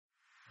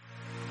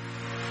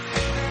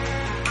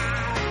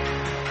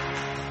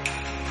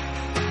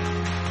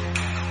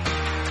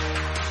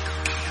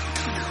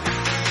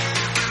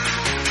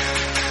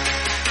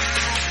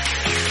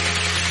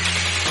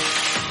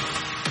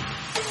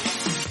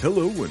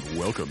Hello and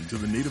welcome to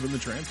The Native and the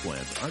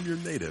Transplant. I'm your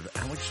native,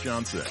 Alex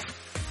Johnson.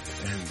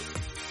 And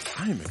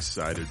I am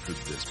excited for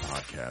this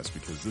podcast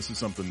because this is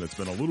something that's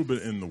been a little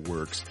bit in the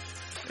works.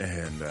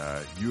 And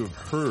you have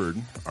heard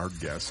our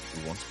guest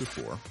once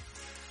before.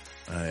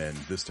 And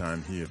this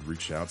time he had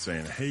reached out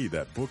saying, hey,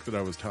 that book that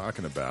I was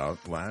talking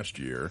about last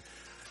year,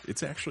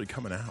 it's actually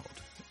coming out.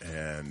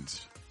 And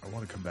I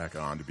want to come back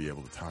on to be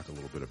able to talk a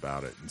little bit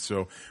about it. And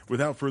so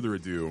without further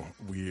ado,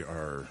 we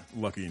are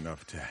lucky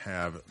enough to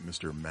have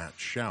Mr. Matt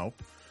Shoup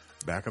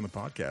back on the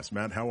podcast.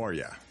 Matt, how are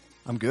you?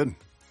 I'm good.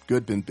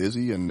 Good. Been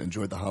busy and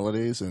enjoyed the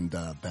holidays and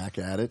back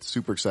at it.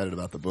 Super excited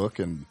about the book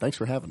and thanks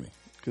for having me.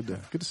 Good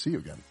to see you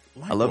again.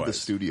 Likewise. I love the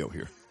studio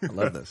here. I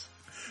love this.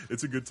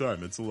 It's a good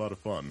time. It's a lot of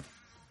fun.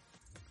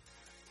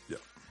 Yeah.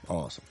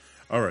 Awesome.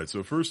 All right.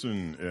 So first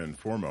and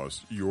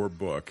foremost, your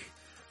book,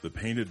 The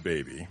Painted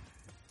Baby.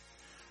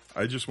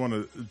 I just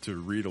wanted to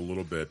read a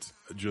little bit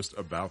just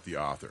about the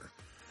author,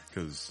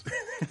 because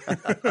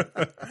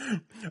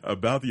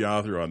about the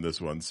author on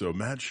this one. So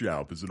Matt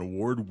Shoup is an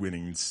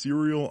award-winning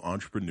serial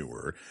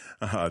entrepreneur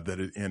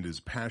and is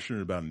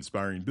passionate about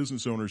inspiring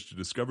business owners to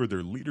discover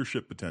their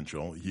leadership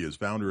potential. He is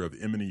founder of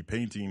Imany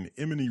Painting,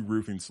 Imany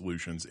Roofing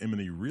Solutions,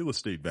 Imany Real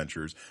Estate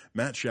Ventures,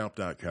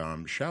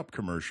 MattShoup.com, Shoup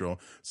Commercial,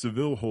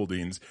 Seville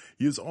Holdings.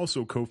 He is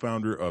also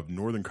co-founder of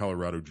Northern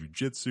Colorado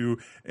Jiu-Jitsu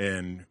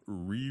and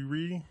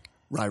Rai.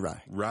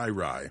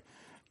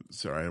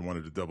 Sorry, I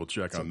wanted to double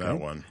check on that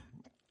one.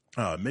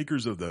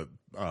 Makers of the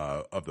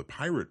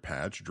Pirate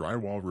Patch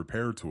drywall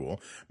repair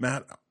tool.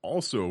 Matt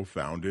also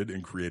founded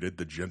and created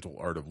the Gentle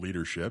Art of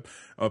Leadership,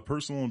 a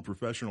personal and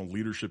professional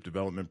leadership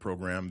development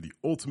program, the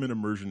ultimate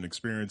immersion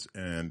experience,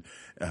 and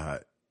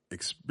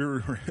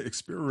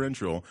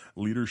experiential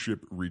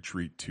leadership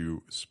retreat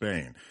to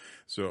Spain.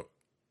 So,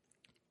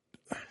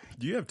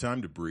 do you have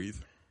time to breathe?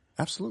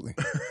 Absolutely.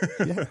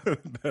 Yeah.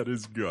 That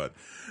is good.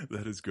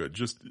 That is good.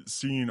 Just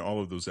seeing all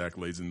of those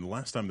accolades. And the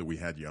last time that we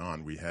had you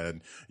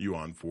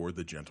on for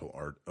the Gentle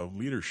Art of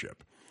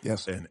Leadership.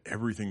 Yes. And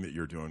everything that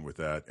you're doing with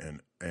that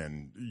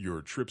and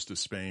your trips to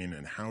Spain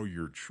and how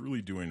you're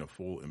truly doing a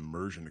full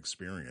immersion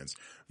experience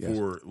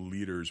for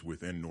leaders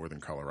within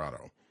Northern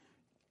Colorado.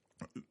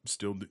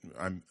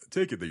 I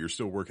take it that you're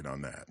still working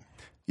on that.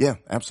 Yeah,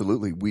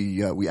 absolutely.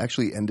 We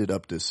actually ended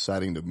up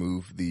deciding to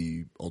move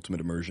the Ultimate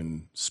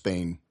Immersion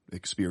Spain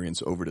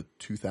experience over to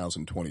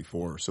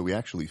 2024. So we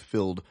actually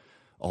filled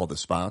all the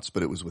spots,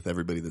 but it was with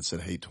everybody that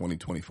said, hey,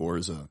 2024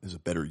 is a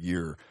better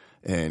year.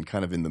 And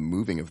kind of in the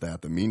moving of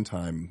that, the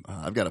meantime,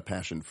 I've got a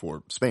passion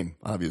for Spain,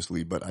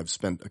 obviously, but I've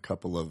spent a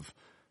couple of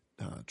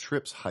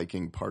trips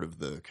hiking part of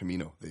the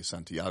Camino de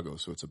Santiago.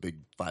 So it's a big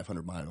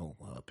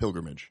 500-mile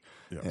pilgrimage.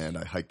 Yes. And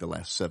I hiked the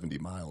last 70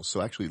 miles.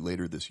 So actually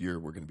later this year,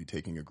 we're going to be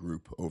taking a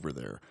group over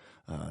there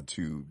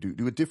to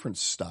do a different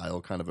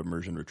style kind of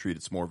immersion retreat.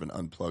 It's more of an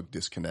unplug,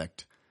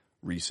 disconnect,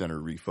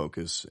 recenter,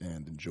 refocus,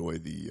 and enjoy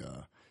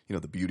the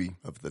beauty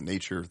of the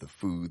nature, the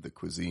food, the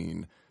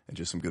cuisine, and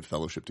just some good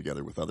fellowship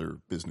together with other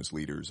business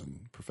leaders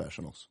and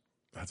professionals.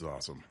 That's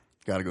awesome.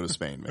 Got to go to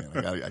Spain,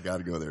 man. I got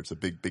to go there. It's a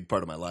big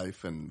part of my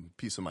life, and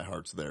piece of my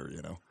heart's there,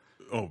 you know.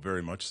 Oh,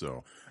 very much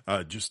so.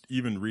 Just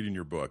even reading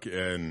your book,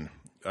 and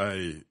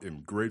I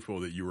am grateful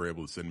that you were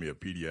able to send me a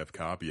PDF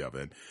copy of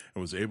it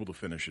and was able to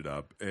finish it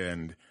up.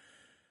 And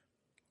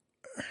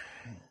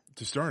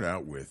to start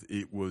out with,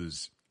 it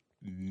was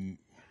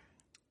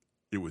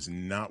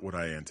not what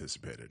I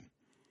anticipated.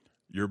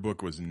 Your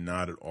book was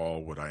not at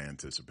all what I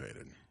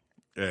anticipated.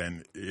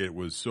 And it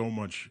was so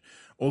much,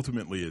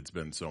 ultimately it's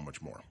been so much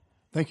more.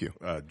 Thank you.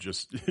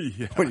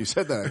 Yeah. When you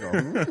said that, I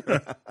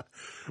go,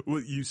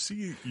 Well, you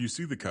see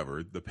the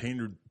cover, the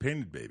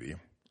painted baby,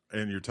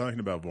 and you're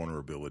talking about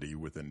vulnerability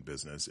within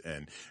business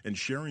and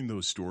sharing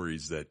those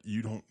stories that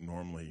you don't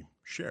normally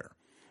share.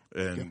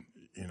 And,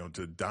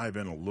 to dive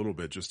in a little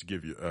bit, just to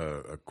give you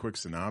a quick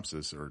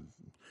synopsis, or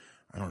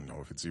I don't know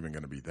if it's even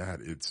going to be that.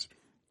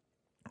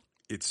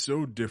 It's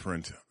so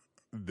different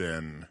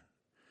than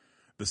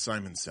the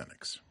Simon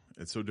Sinek's.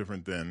 It's so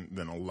different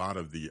than a lot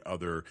of the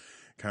other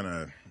kind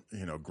of,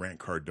 Grant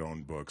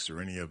Cardone books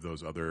or any of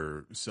those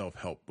other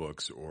self-help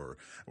books or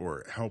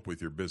help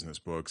with your business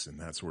books and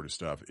that sort of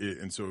stuff.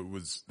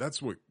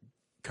 That's what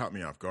caught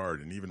me off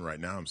guard. And even right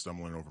now I'm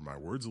stumbling over my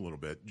words a little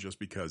bit just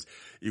because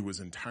it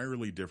was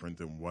entirely different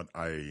than what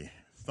I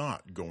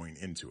thought going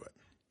into it.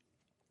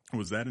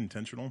 Was that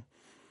intentional?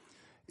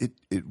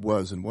 It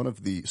was, and one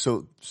of the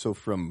so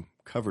from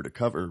cover to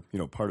cover,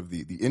 part of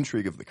the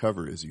intrigue of the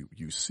cover is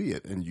you see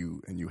it and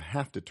you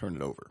have to turn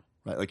it over,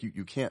 right? Like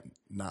you can't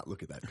not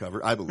look at that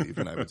cover, I believe,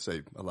 and I would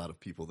say a lot of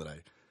people that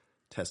I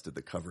tested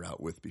the cover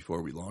out with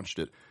before we launched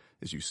it,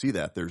 is you see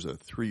that there's a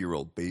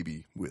 3-year-old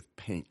baby with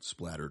paint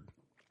splattered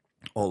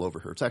all over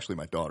her. It's actually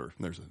my daughter.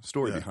 There's a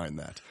story behind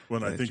that.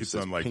 Well, I think it's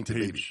on like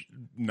page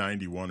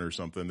 91 or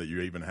something that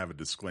you even have a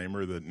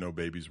disclaimer that no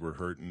babies were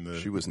hurt in the.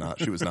 She was not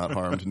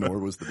harmed, nor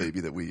was the baby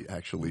that we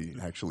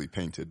actually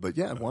painted. But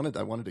yeah, I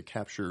wanted to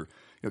capture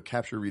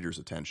readers'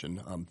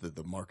 attention.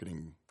 The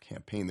marketing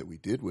campaign that we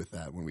did with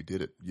that when we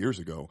did it years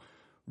ago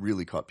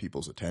really caught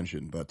people's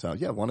attention. But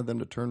yeah, wanted them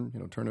to turn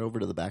it over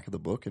to the back of the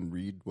book and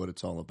read what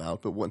it's all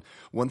about. But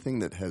one thing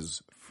that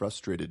has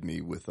frustrated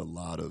me with a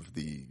lot of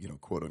the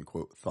quote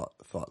unquote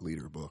thought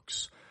leader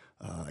books,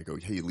 I go,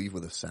 hey, you leave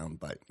with a sound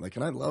bite. Like,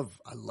 and I love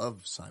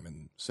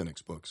Simon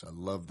Sinek's books. I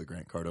love the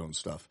Grant Cardone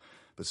stuff.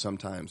 But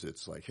sometimes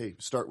it's like, hey,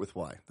 start with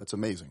why. That's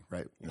amazing,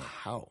 right? Well,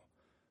 how?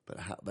 But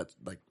how? That's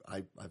like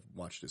I've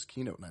watched his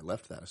keynote and I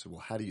left that. I said,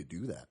 well, how do you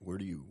do that? Where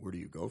do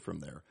you go from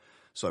there?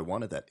 So I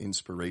wanted that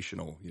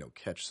inspirational,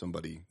 catch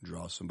somebody,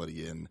 draw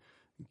somebody in,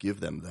 give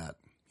them that,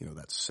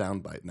 that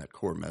soundbite and that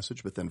core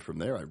message. But then from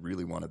there, I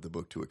really wanted the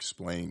book to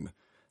explain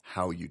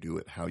how you do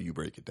it, how you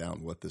break it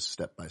down, what this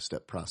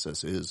step-by-step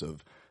process is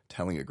of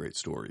telling a great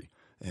story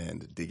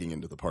and digging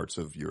into the parts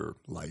of your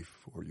life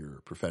or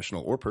your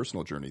professional or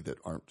personal journey that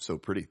aren't so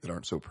pretty, that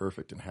aren't so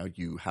perfect, and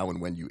how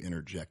and when you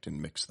interject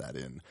and mix that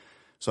in.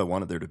 So I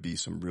wanted there to be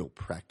some real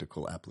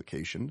practical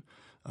application,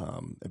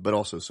 but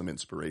also some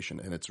inspiration.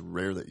 And it's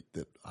rare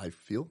that I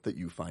feel that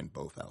you find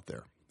both out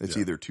there. It's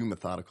either too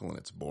methodical and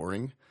it's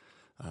boring.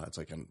 It's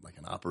like an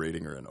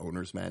operating or an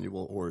owner's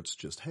manual, or it's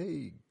just,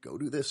 hey, go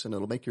do this and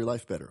it'll make your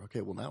life better.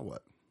 Okay, well, now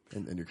what?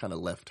 And you're kind of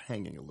left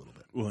hanging a little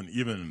bit. Well, and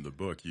even in the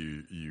book,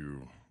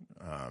 you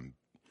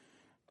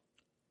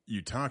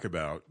talk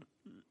about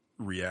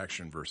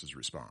reaction versus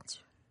response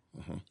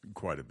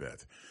quite a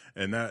bit,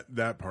 and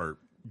that part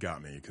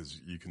got me,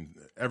 because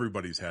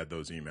everybody's had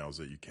those emails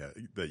that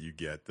you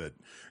get that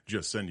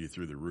just send you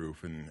through the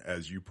roof, and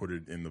as you put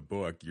it in the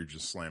book, you're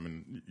just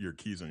slamming your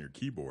keys on your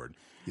keyboard.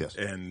 Yes,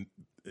 and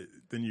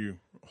then you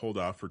hold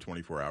off for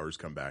 24 hours,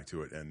 come back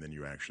to it, and then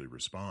you actually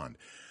respond.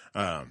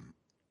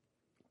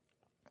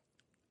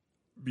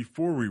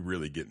 Before we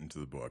really get into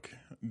the book,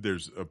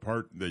 there's a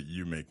part that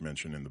you make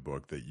mention in the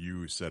book that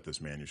you set this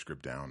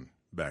manuscript down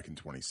back in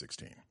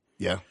 2016.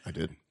 Yeah, I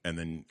did. And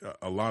then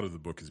a lot of the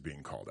book is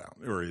being called out,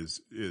 or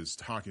is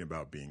talking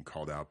about being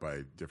called out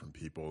by different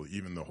people.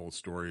 Even the whole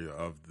story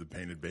of the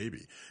painted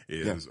baby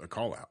is a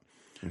call out.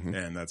 Mm-hmm.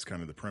 And that's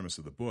kind of the premise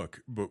of the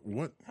book. But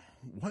what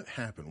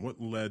happened? What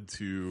led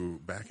to,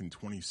 back in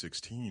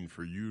 2016,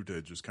 for you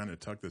to just kind of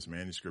tuck this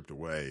manuscript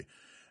away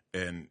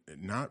and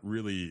not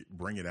really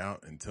bring it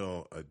out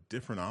until a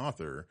different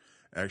author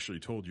actually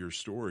told your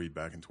story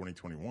back in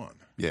 2021?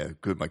 Yeah,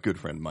 my good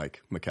friend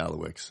Mike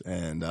Michalowicz,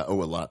 and I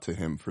owe a lot to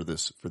him for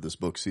this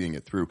book, seeing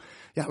it through.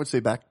 Yeah, I would say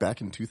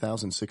back in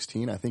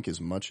 2016, I think as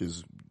much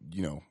as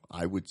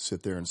I would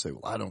sit there and say,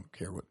 well, I don't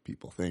care what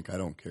people think, I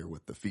don't care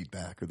what the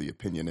feedback or the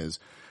opinion is.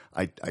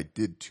 I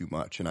did too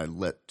much, and I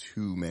let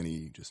too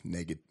many just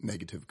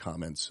negative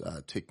comments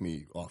take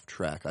me off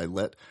track. I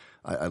let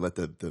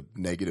the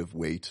negative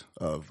weight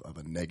of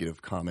a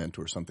negative comment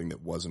or something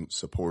that wasn't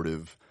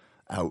supportive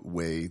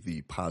outweigh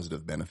the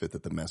positive benefit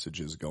that the message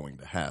is going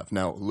to have.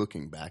 Now,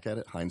 looking back at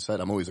it, hindsight,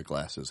 I'm always a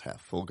glasses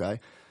half full guy.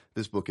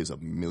 This book is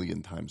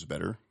 1,000,000 times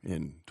better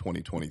in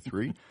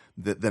 2023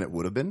 than it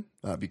would have been,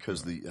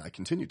 because I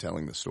continued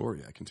telling the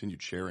story. I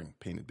continued sharing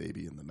Painted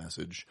Baby and the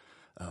message.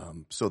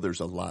 So there's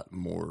a lot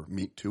more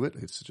meat to it.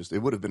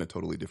 It would have been a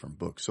totally different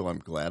book. So I'm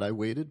glad I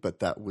waited,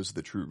 but that was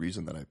the true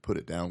reason that I put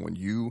it down. When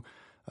you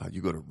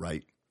go to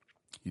write,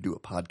 you do a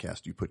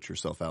podcast, you put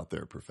yourself out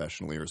there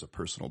professionally or as a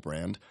personal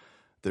brand.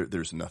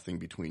 There's nothing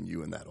between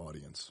you and that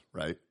audience,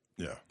 right?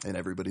 Yeah. And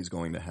everybody's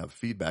going to have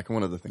feedback. And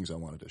one of the things I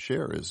wanted to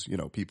share is,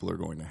 people are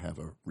going to have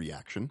a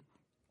reaction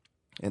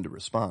and a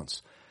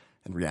response.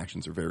 And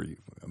reactions are very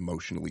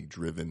emotionally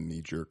driven,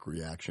 knee-jerk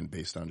reaction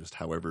based on just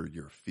however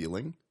you're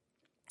feeling.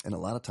 And a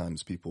lot of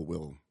times people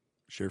will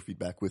share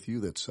feedback with you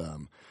that's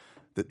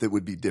that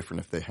would be different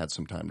if they had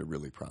some time to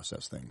really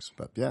process things.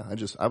 But yeah,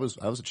 I was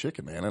a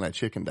chicken, man, and I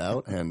chickened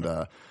out. And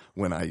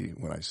when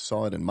I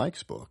saw it in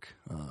Mike's book,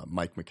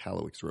 Mike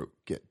Michalowicz wrote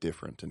 "Get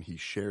Different," and he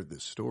shared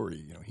this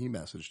story. He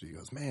messaged. He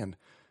goes, "Man,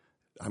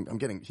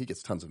 he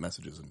gets tons of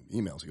messages and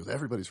emails. He goes,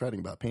 everybody's writing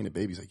about Painted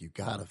Babies. Like, you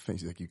gotta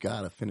finish. You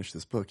gotta finish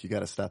this book. You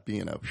gotta stop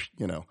being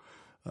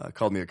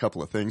called me a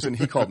couple of things, and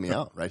he called me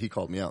out. Right, he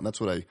called me out, and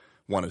that's what I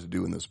wanted to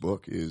do in this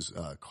book is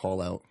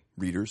call out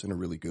readers in a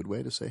really good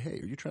way to say, hey,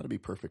 are you trying to be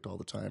perfect all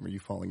the time? Are you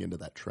falling into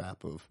that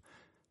trap of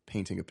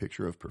painting a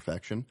picture of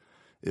perfection?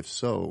 If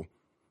so,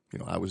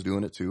 I was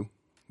doing it too.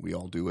 We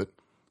all do it.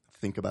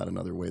 Think about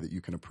another way that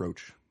you can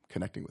approach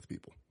connecting with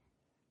people.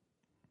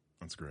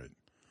 That's great.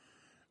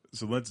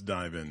 So let's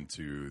dive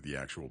into the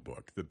actual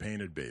book, The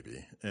Painted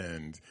Baby.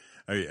 And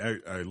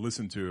I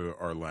listened to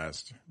our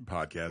last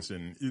podcast,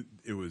 and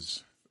it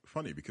was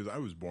funny because I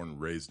was born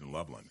and raised in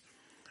Loveland.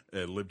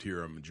 I lived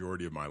here a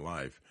majority of my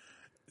life.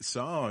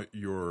 Saw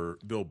your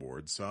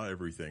billboard, saw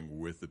everything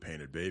with the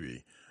Painted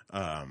Baby,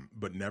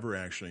 but never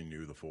actually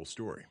knew the full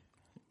story.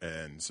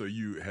 And so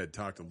you had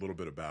talked a little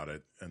bit about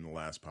it in the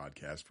last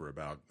podcast for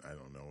about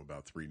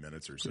 3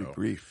 minutes or so. Pretty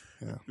brief,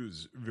 yeah. It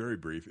was very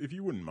brief. If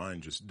you wouldn't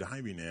mind just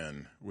diving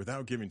in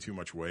without giving too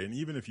much away, and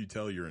even if you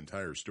tell your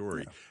entire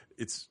story,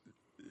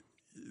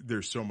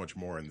 there's so much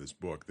more in this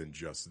book than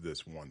just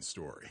this one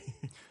story.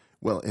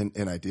 Well,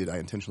 and I did. I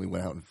intentionally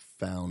went out and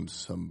found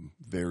some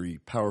very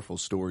powerful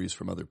stories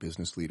from other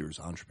business leaders,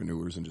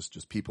 entrepreneurs, and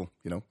just people,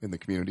 in the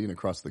community and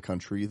across the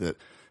country that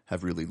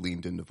have really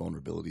leaned into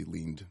vulnerability,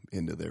 leaned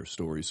into their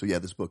stories. So yeah,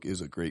 this book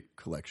is a great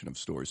collection of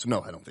stories. So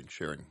no, I don't think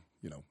sharing,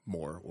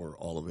 more or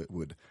all of it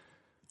would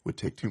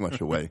take too much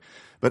away.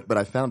 But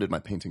I founded my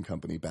painting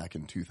company back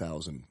in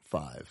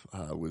 2005.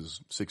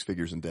 Was 6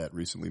 figures in debt,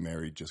 recently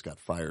married, just got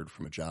fired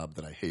from a job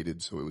that I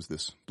hated. So it was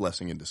this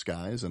blessing in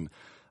disguise. And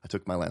I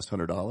took my last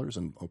 $100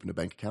 and opened a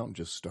bank account and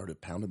just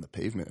started pounding the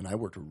pavement. And I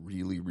worked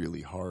really,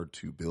 really hard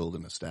to build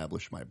and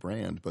establish my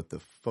brand. But the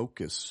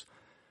focus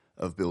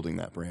of building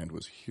that brand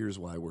was, here's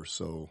why we're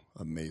so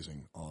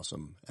amazing,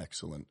 awesome,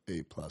 excellent,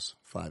 A+,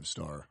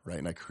 5-star, right?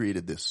 And I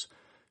created this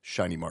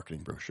shiny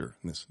marketing brochure,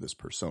 this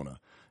persona.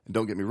 And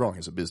don't get me wrong,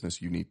 as a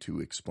business, you need to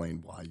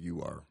explain why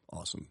you are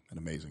awesome and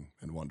amazing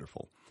and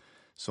wonderful.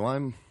 So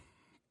I'm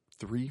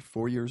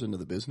 3-4 years into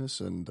the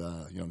business, and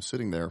I'm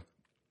sitting there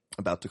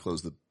about to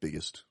close the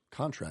biggest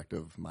contract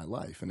of my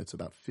life, and it's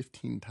about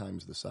 15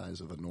 times the size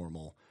of a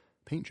normal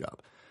paint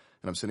job.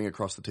 And I'm sitting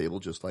across the table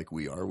just like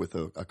we are with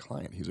a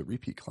client. He's a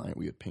repeat client.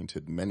 We had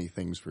painted many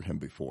things for him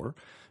before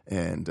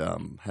and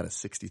had a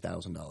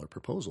 $60,000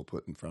 proposal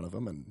put in front of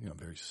him, and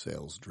very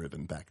sales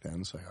driven back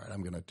then. So, all right,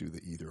 I'm going to do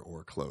the either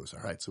or close.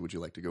 All right, so would you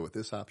like to go with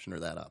this option or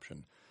that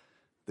option?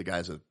 The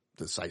guy's a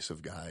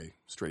decisive guy,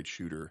 straight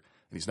shooter,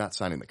 and he's not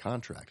signing the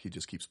contract. He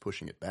just keeps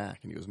pushing it back,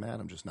 and he goes, man,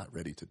 I'm just not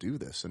ready to do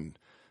this. And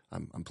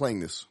I'm playing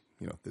this,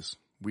 this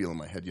wheel in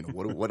my head.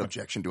 What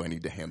objection do I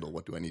need to handle?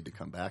 What do I need to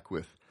come back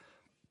with?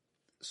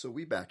 So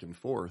we back and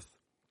forth,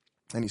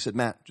 and he said,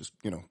 Matt, just,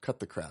 cut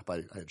the crap.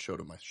 I had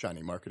showed him my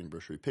shiny marketing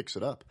brochure. He picks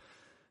it up.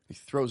 He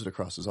throws it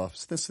across his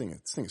office. This thing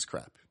is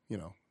crap.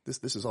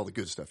 This is all the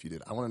good stuff you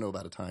did. I want to know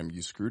about a time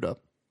you screwed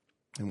up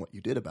and what you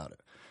did about it.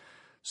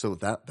 So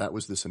that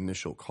was this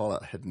initial call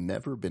out. I had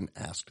never been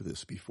asked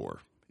this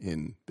before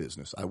in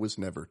business. I was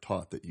never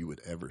taught that you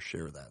would ever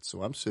share that.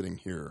 So I'm sitting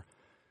here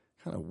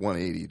kind of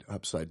 180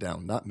 upside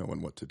down, not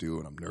knowing what to do,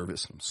 and I'm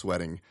nervous, and I'm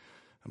sweating.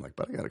 I'm like,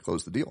 but I got to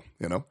close the deal,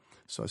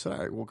 So I said, all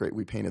right, well, great.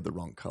 We painted the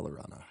wrong color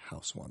on a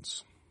house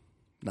once.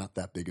 Not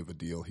that big of a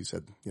deal. He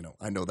said,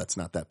 I know that's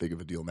not that big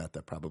of a deal, Matt.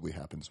 That probably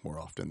happens more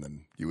often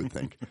than you would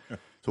think.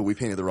 So we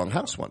painted the wrong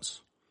house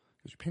once.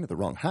 Because you painted the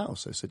wrong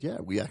house. I said,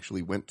 yeah, we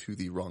actually went to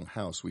the wrong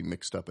house. We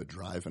mixed up a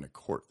drive and a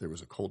court. There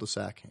was a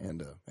cul-de-sac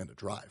and a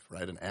drive,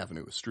 right? An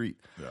avenue, a street,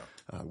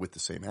 with the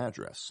same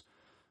address.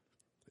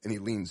 And he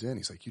leans in.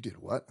 He's like, you did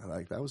what? I'm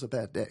like, that was a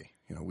bad day.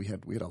 We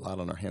had a lot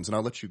on our hands. And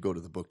I'll let you go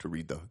to the book to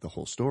read the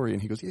whole story.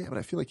 And he goes, yeah, but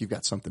I feel like you've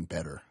got something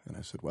better. And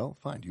I said, well,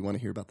 fine. Do you want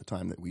to hear about the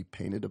time that we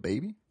painted a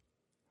baby?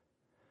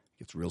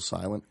 He gets real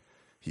silent.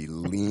 He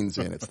leans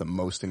in. It's the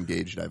most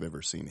engaged I've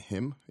ever seen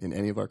him in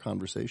any of our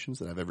conversations,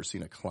 that I've ever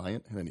seen a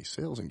client in any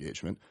sales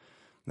engagement.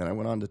 And then I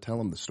went on to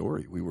tell him the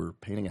story. We were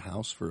painting a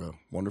house for a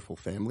wonderful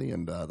family,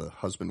 and the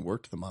husband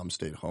worked. The mom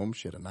stayed home.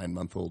 She had a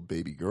 9-month-old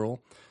baby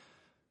girl.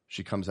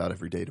 She comes out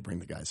every day to bring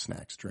the guys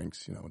snacks,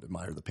 drinks, and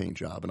admire the paint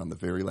job. And on the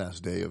very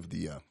last day of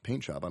the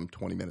paint job, I'm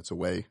 20 minutes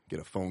away, get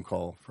a phone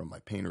call from my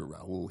painter,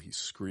 Raul. He's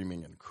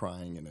screaming and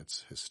crying, and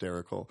it's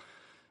hysterical.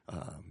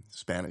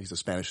 He's a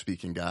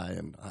Spanish-speaking guy,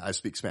 and I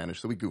speak Spanish,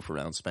 so we goof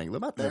around Spanish.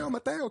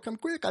 Mateo, come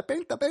quick. I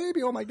paint the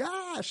baby. Oh, my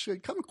gosh.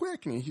 Come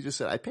quick. And he just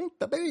said, I paint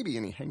the baby.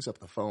 And he hangs up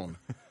the phone.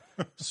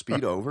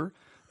 Speed over,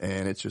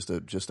 and it's just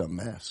a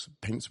mess.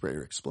 Paint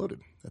sprayer exploded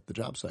at the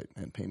job site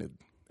and painted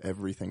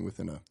everything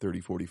within a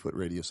 30, 40-foot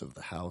radius of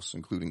the house,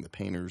 including the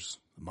painters,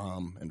 the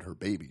mom, and her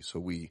baby. So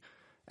we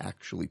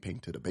actually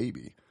painted a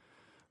baby.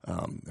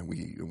 And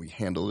we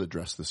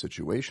addressed the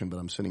situation, but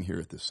I'm sitting here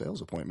at this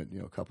sales appointment,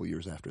 a couple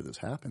years after this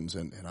happens,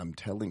 and I'm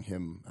telling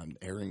him, I'm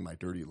airing my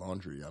dirty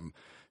laundry. I'm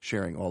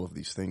sharing all of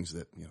these things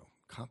that,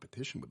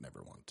 competition would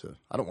never want to.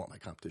 I don't want my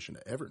competition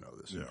to ever know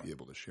this and be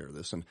able to share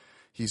this. And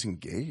he's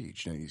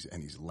engaged, and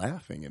he's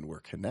laughing, and we're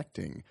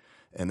connecting.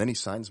 And then he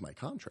signs my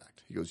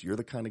contract. He goes, you're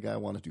the kind of guy I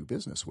want to do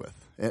business with.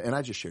 And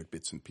I just shared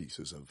bits and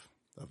pieces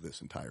of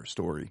this entire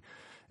story.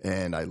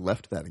 And I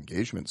left that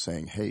engagement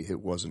saying, hey, it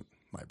wasn't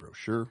my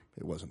brochure.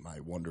 It wasn't my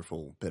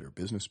wonderful Better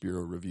Business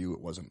Bureau review.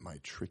 It wasn't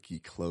my tricky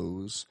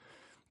close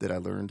that I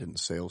learned in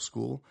sales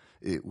school.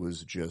 It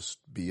was just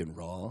being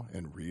raw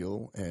and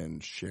real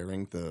and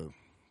sharing the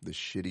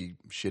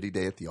shitty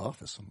day at the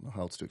office. I don't know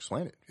how else to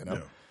explain it,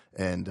 Yeah.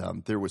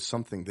 And there was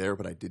something there,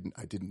 but I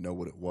didn't know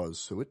what it was.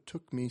 So it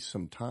took me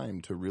some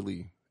time to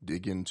really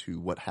dig into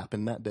what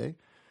happened that day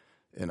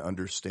and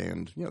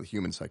understand, the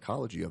human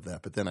psychology of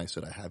that. But then I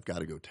said, I have got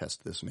to go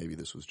test this. Maybe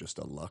this was just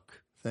a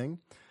luck thing.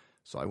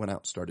 So I went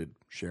out and started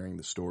sharing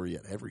the story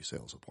at every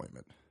sales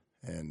appointment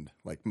and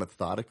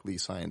methodically,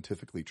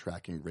 scientifically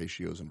tracking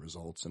ratios and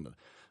results and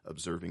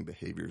observing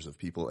behaviors of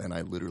people. And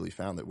I literally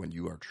found that when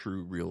you are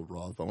true, real,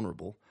 raw,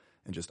 vulnerable,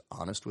 and just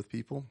honest with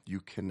people, you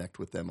connect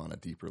with them on a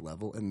deeper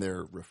level, and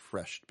they're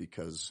refreshed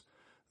because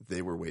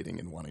they were waiting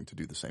and wanting to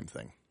do the same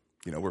thing.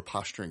 We're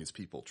posturing as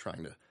people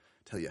trying to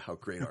tell you how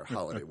great our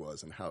holiday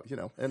was and how,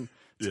 and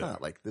it's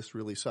not like this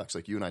really sucks.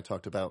 Like you and I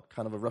talked about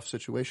kind of a rough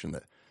situation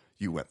that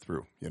you went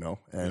through,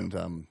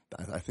 and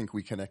I think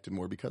we connected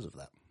more because of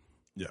that.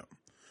 Yeah.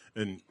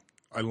 And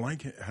I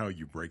like how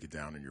you break it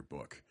down in your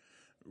book,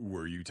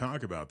 where you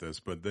talk about this,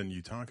 but then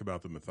you talk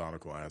about the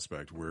methodical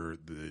aspect where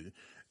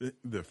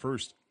the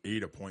first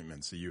 8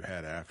 appointments that you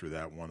had after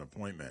that one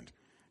appointment,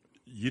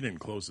 you didn't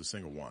close a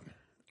single one.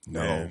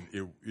 No. And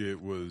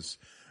it was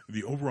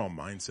the overall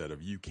mindset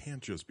of you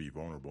can't just be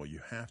vulnerable.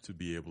 You have to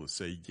be able to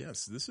say,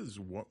 yes, this is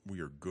what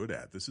we are good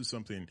at. This is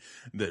something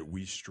that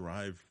we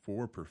strive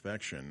for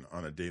perfection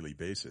on a daily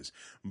basis.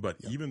 But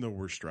even though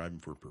we're striving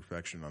for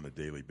perfection on a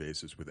daily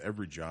basis with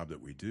every job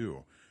that we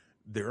do,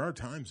 there are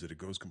times that it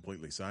goes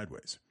completely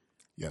sideways.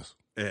 Yes.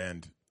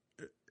 And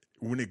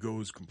when it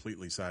goes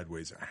completely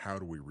sideways, how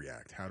do we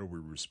react? How do we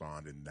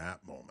respond in that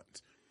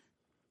moment?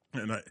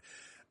 And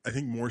I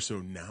think more so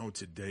now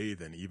today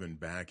than even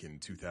back in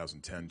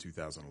 2010,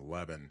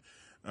 2011,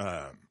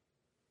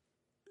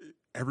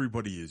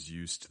 everybody is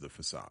used to the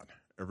facade.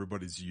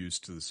 Everybody's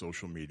used to the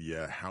social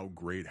media, how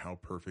great, how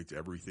perfect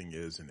everything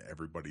is in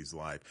everybody's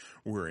life,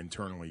 where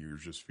internally you're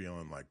just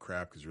feeling like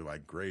crap because you're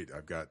like, great,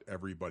 I've got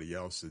everybody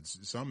else that's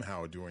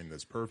somehow doing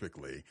this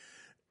perfectly,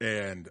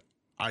 and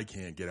I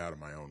can't get out of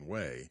my own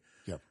way.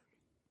 Yep.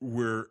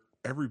 Where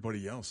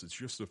everybody else, it's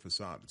just a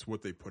facade. It's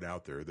what they put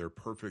out there. They're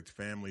perfect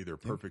family. They're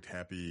perfect,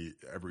 happy,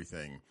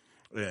 everything.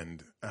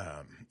 And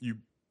a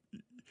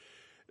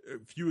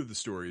few of the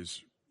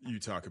stories you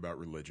talk about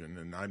religion,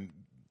 and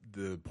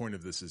the point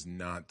of this is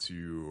not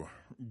to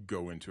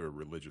go into a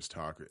religious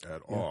talk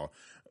at all,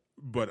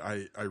 but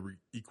I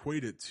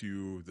equate it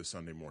to the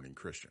Sunday morning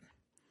Christian,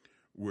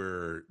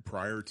 where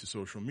prior to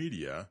social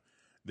media,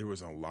 there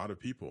was a lot of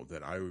people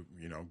that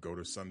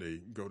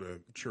go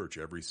to church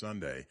every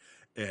Sunday,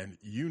 and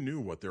you knew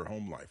what their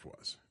home life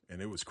was,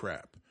 and it was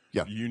crap.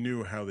 Yeah. You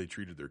knew how they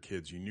treated their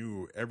kids. You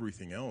knew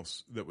everything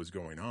else that was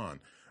going on,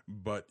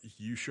 but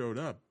you showed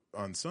up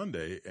on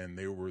Sunday, and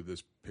they were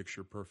this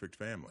picture-perfect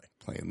family.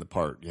 Playing the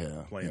part,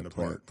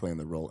 Playing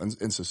the role. And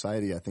in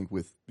society, I think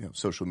with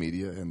social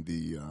media and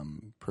the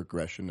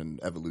progression and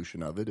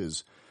evolution of it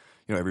is,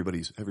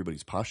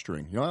 everybody's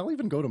posturing. I'll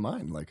even go to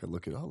mine. Like I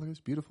look at, look at this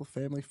beautiful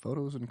family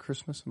photos and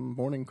Christmas and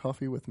morning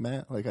coffee with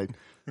Matt. Like I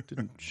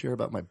didn't share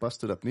about my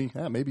busted up knee.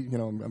 Maybe,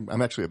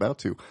 I'm actually about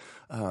to.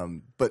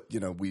 But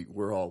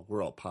we're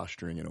all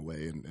posturing in a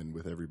way, and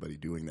with everybody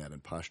doing that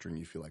and posturing,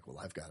 you feel like, well,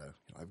 I've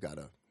got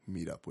to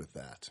meet up with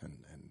that.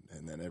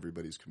 And then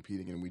everybody's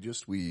competing, and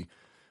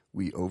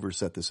we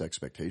overset this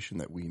expectation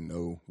that we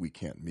know we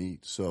can't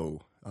meet.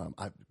 So,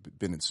 I've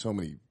been in so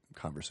many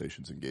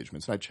conversations,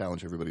 engagements, and I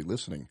challenge everybody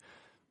listening,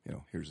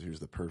 here's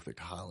the perfect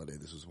holiday.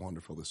 This is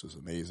wonderful. This is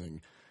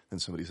amazing. Then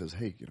somebody says,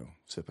 hey,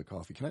 sip of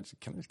coffee. Can I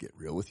just get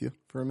real with you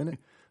for a minute?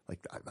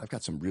 Like I've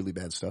got some really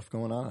bad stuff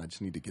going on. I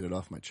just need to get it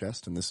off my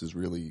chest. And this is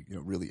really,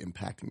 really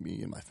impacting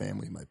me and my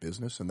family and my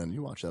business. And then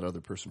you watch that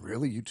other person.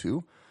 Really? You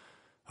too?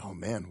 Oh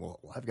man. Well,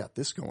 I've got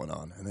this going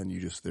on. And then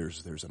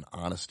there's an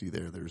honesty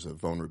there. There's a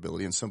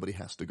vulnerability, and somebody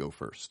has to go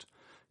first.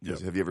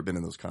 Yep. Have you ever been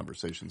in those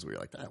conversations where you're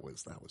like, that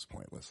was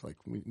pointless? Like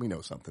we know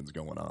something's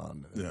going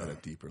on at a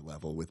deeper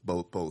level with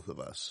both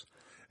of us,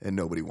 and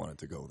nobody wanted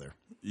to go there.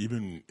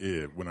 Even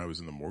when I was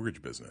in the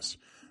mortgage business,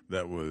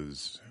 that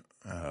was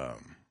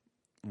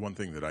one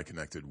thing that I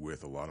connected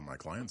with a lot of my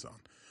clients on.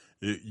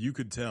 You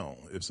could tell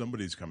if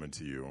somebody's coming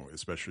to you,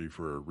 especially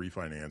for a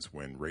refinance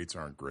when rates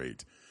aren't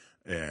great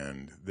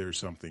and there's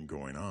something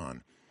going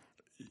on.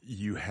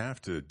 You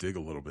have to dig a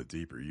little bit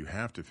deeper. You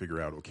have to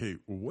figure out, okay,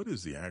 what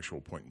is the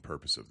actual point and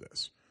purpose of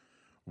this?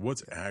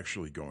 What's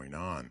actually going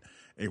on?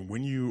 And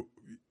when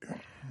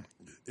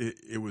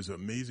it was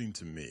amazing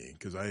to me,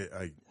 because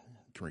I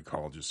can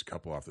recall just a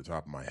couple off the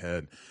top of my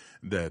head,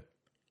 that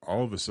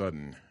all of a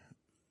sudden,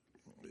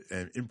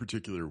 and in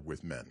particular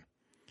with men,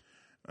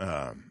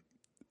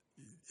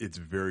 it's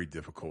very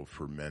difficult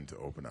for men to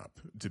open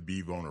up, to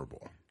be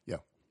vulnerable. Yeah.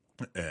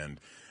 And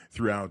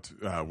throughout,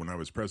 when I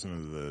was president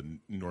of the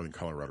Northern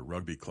Colorado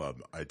Rugby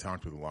Club, I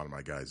talked with a lot of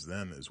my guys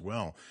then as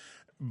well.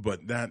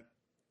 But that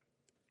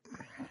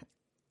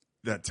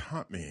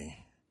taught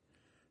me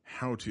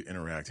how to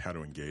interact, how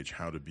to engage,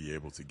 how to be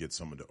able to get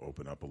someone to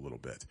open up a little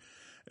bit.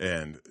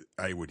 And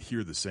I would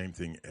hear the same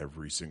thing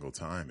every single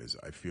time, is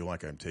I feel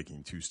like I'm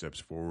taking 2 steps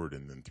forward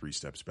and then 3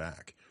 steps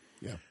back.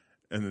 Yeah.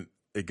 And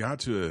it got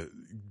to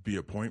be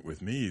a point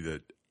with me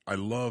that I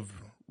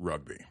love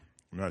rugby.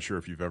 I'm not sure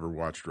if you've ever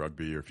watched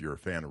rugby or if you're a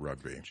fan of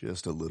rugby.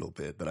 Just a little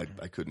bit, but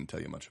I couldn't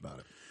tell you much about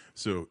it.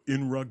 So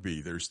in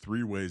rugby, there's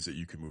 3 ways that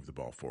you can move the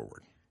ball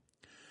forward.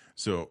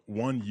 So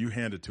 1, you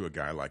hand it to a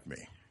guy like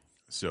me.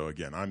 So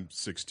again, I'm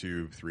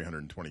 6'2",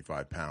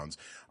 325 pounds.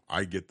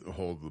 I get the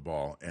hold of the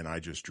ball and I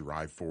just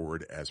drive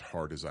forward as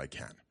hard as I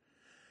can.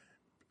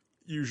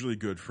 Usually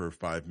good for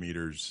 5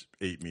 meters,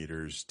 8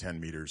 meters, 10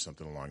 meters,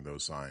 something along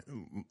those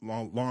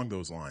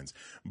lines.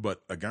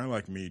 But a guy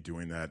like me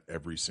doing that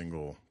every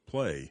single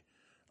play,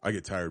 I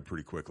get tired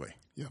pretty quickly.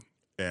 Yeah.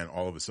 And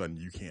all of a sudden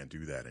you can't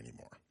do that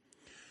anymore.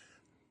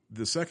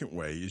 The second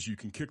way is you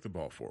can kick the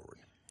ball forward.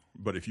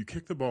 But if you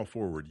kick the ball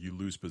forward, you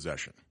lose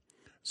possession.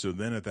 So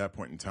then at that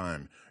point in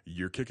time,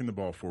 you're kicking the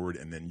ball forward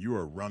and then you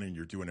are running,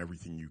 you're doing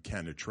everything you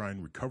can to try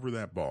and recover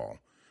that ball.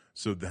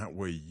 So that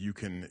way you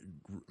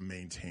can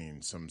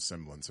maintain some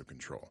semblance of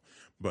control.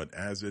 But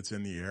as it's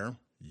in the air,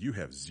 you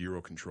have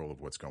zero control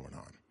of what's going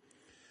on.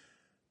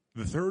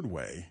 The third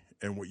way,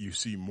 and what you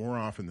see more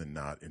often than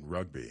not in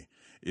rugby,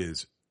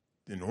 is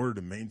in order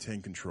to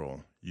maintain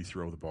control, you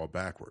throw the ball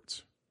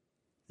backwards.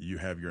 You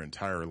have your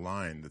entire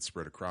line that's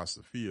spread across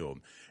the field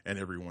and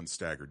everyone's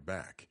staggered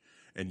back.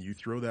 And you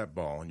throw that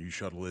ball and you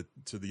shuttle it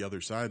to the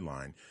other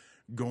sideline,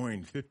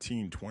 going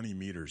 15, 20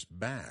 meters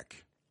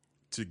back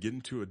to get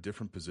into a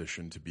different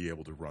position to be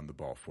able to run the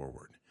ball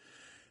forward.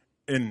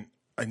 And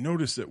I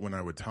noticed that when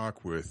I would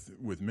talk with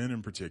men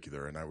in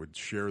particular, and I would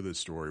share this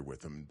story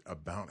with them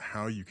about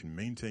how you can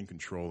maintain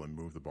control and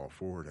move the ball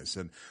forward, I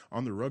said,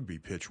 on the rugby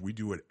pitch, we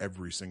do it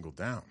every single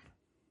down.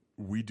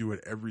 We do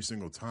it every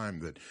single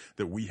time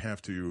that we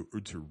have to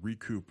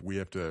recoup, we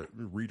have to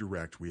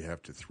redirect, we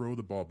have to throw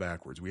the ball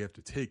backwards. We have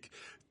to take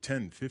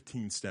 10,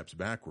 15 steps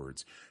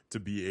backwards to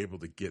be able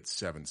to get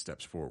 7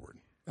 steps forward.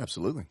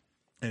 Absolutely.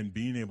 And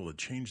being able to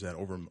change that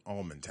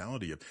overall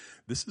mentality of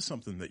this is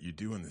something that you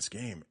do in this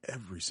game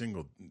every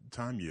single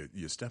time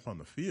you step on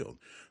the field.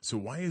 So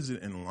why is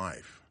it in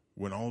life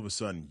when all of a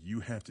sudden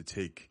you have to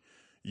take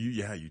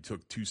you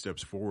took 2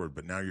 steps forward,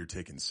 but now you're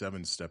taking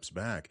 7 steps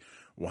back.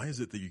 Why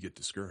is it that you get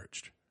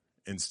discouraged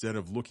instead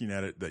of looking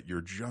at it that you're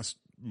just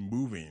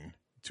moving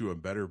to a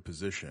better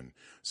position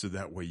so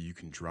that way you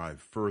can drive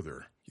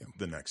further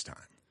the next time?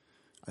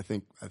 I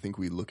think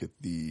we look at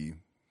the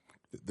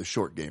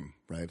short game,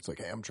 right? It's like,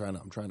 hey, I'm trying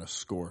to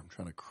score. I'm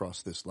trying to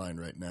cross this line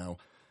right now,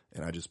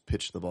 and I just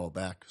pitch the ball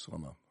back, so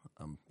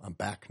I'm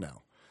back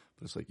now.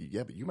 But it's like,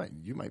 yeah, but you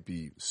might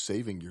be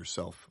saving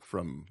yourself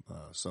from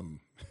some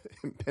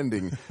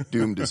impending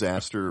doom,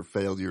 disaster,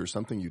 failure, or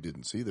something you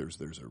didn't see. There's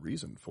a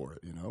reason for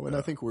it, And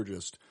I think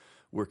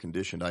we're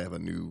conditioned. I have a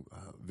new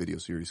video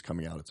series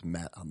coming out. It's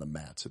Mat on the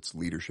Mats. It's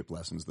leadership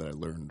lessons that I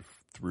learned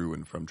through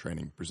and from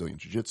training Brazilian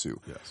Jiu-Jitsu.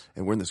 Yes.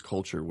 And we're in this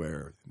culture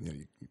where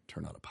you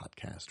turn on a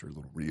podcast or a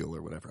little reel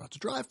or whatever. It's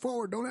drive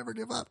forward. Don't ever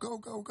give up. Go,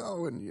 go,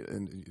 go. And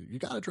you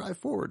got to drive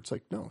forward. It's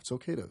like, no, it's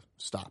okay to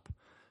stop.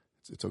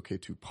 It's okay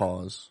to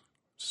pause,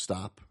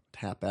 stop,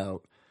 tap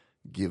out,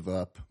 give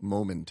up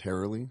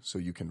momentarily so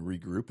you can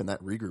regroup. And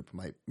that regroup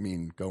might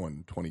mean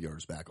going 20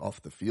 yards back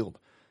off the field,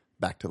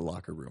 back to the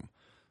locker room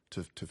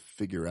to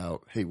figure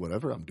out, hey,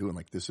 whatever I'm doing,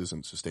 like this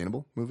isn't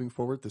sustainable moving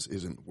forward. This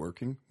isn't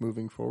working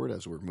moving forward.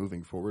 As we're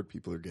moving forward,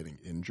 people are getting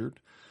injured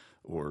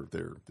or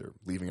they're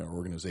leaving our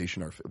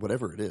organization or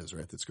whatever it is,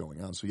 right, that's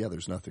going on. So yeah,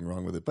 there's nothing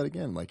wrong with it. But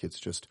again, like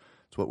it's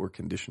what we're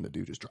conditioned to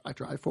do. Just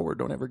drive forward.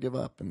 Don't ever give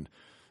up. And,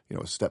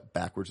 a step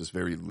backwards is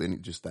very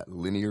just that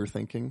linear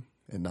thinking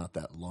and not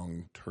that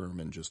long-term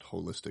and just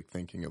holistic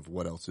thinking of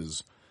what else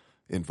is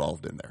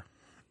involved in there.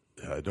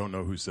 I don't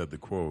know who said the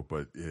quote,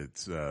 but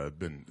it's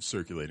been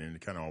circulating, and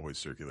it kind of always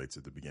circulates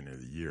at the beginning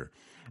of the year,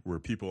 where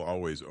people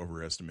always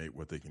overestimate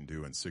what they can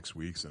do in 6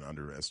 weeks and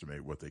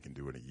underestimate what they can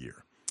do in a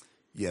year.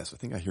 Yes, I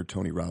think I hear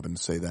Tony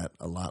Robbins say that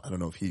a lot. I don't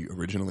know if he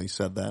originally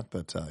said that,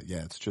 but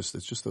yeah, it's just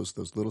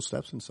those little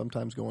steps, and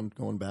sometimes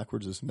going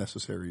backwards is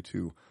necessary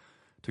to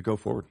go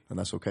forward, and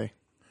that's okay.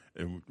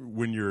 And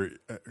when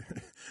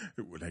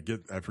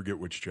I forget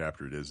which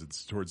chapter it is.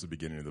 It's towards the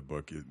beginning of the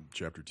book,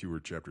 chapter 2 or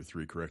chapter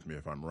 3. Correct me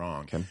if I'm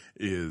wrong. Okay.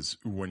 Is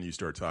when you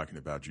start talking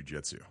about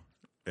jiu-jitsu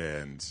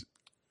and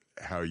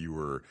how you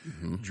were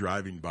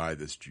driving by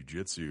this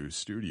jiu-jitsu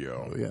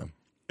studio. Oh yeah.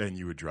 And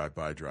you would drive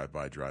by,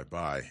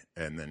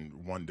 and then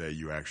one day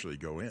you actually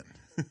go in.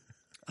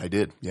 I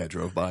did. Yeah,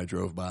 drove by,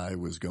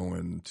 was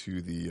going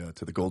to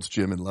the Gold's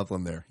Gym in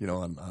Loveland there,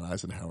 on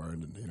Eisenhower,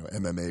 and,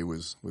 MMA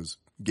was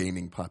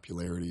gaining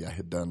popularity. I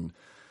had done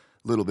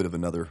a little bit of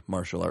another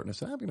martial art, and I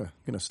said, I'm going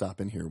to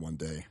stop in here one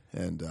day,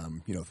 and,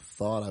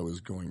 thought I was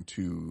going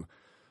to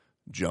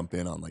jump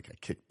in on like a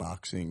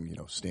kickboxing,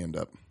 stand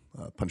up,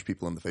 punch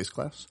people in the face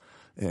class.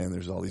 And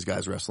there's all these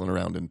guys wrestling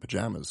around in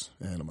pajamas.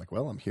 And I'm like,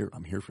 well, I'm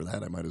here for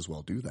that. I might as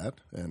well do that.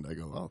 And I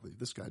go, oh,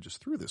 this guy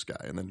just threw this guy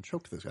and then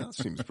choked this guy. That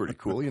seems pretty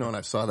cool. And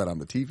I saw that on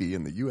the TV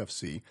in the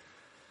UFC.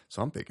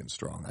 So I'm big and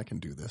strong. I can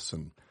do this.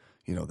 And,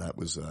 that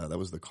was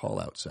the call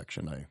out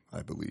section,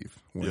 I believe,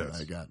 when yes.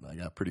 I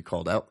got pretty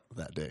called out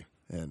that day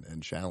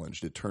and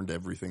challenged. It turned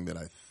everything that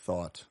I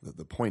thought that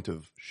the point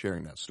of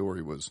sharing that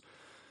story was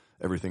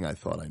everything I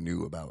thought I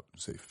knew about,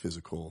 say,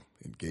 physical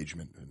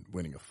engagement and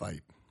winning a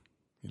fight.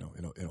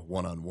 In a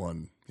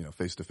one-on-one,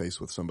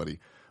 face-to-face with somebody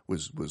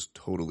was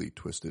totally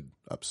twisted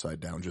upside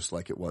down, just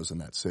like it was in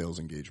that sales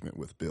engagement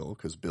with Bill,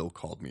 because Bill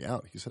called me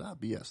out. He said,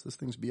 BS, this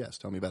thing's BS.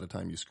 Tell me about a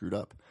time you screwed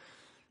up.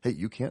 Hey,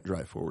 you can't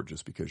drive forward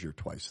just because you're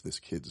twice this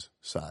kid's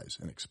size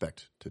and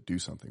expect to do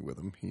something with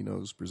him. He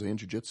knows Brazilian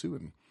Jiu-Jitsu,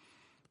 and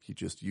he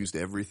just used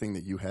everything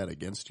that you had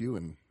against you,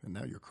 and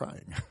now you're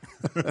crying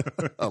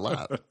a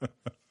lot.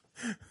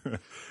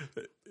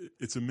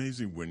 It's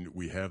amazing when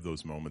we have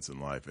those moments in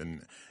life.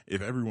 And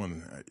if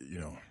everyone,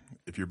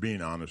 if you're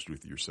being honest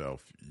with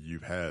yourself,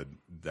 you've had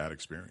that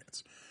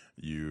experience.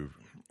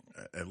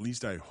 At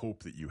least I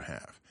hope that you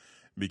have.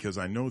 because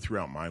I know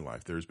throughout my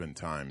life there's been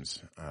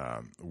times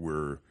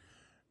where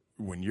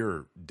when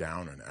you're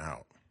down and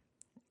out,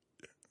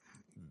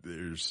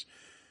 there's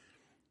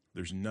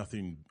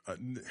nothing.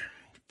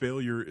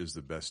 Failure is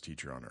the best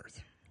teacher on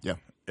earth. Yeah.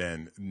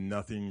 And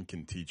nothing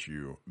can teach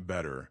you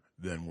better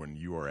than when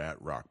you are at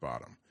rock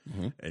bottom.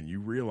 Mm-hmm. And you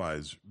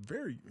realize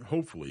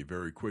hopefully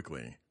very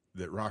quickly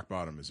that rock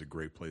bottom is a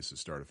great place to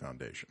start a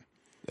foundation.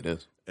 It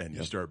is. And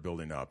you start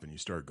building up and you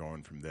start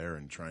going from there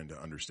and trying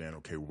to understand,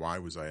 okay, why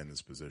was I in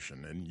this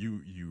position? And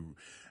you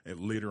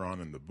later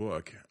on in the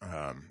book,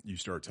 you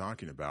start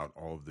talking about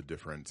all of the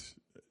different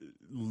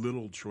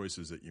little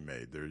choices that you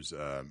made. There's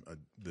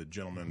the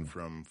gentleman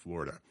from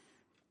Florida.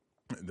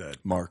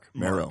 Mark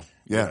Marrow.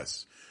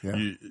 Yes.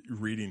 Yeah.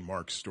 Reading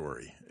Mark's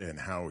story and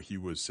how he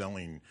was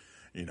selling,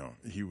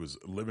 he was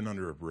living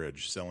under a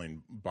bridge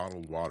selling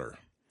bottled water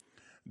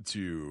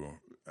to,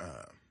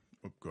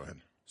 go ahead.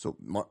 So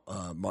Mark.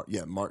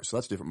 So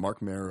that's different.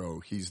 Mark Marrow.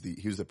 He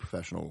was a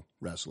professional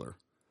wrestler.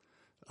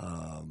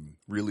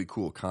 Really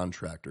cool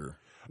contractor.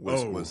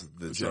 Was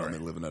the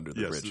gentleman living under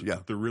the bridge?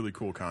 The really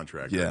cool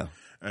contractor. Yeah.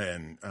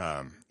 And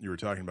you were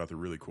talking about the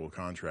really cool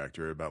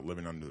contractor about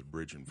living under the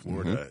bridge in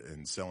Florida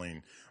and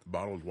selling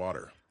bottled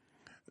water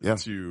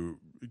to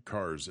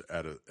cars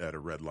at a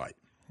red light.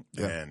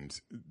 Yeah.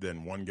 And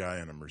then one guy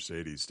in a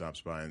Mercedes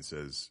stops by and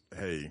says,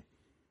 "Hey,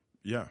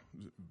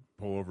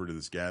 pull over to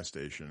this gas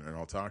station and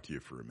I'll talk to you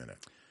for a minute."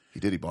 He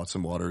did. He bought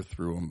some water,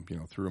 threw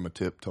him a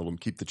tip, told him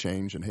keep the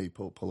change, and hey,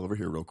 pull over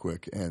here real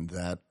quick. And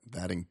that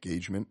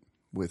engagement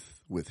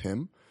with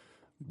him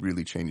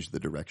really changed the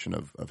direction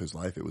of his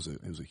life. It was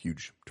a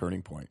huge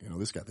turning point.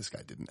 This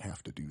guy didn't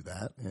have to do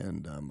that.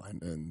 And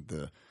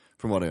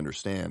from what I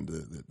understand,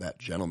 that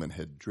gentleman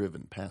had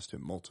driven past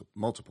him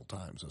multiple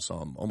times. I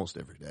saw him almost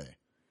every day.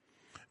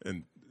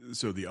 And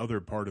so the other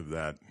part of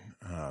that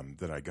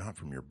that I got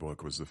from your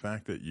book was the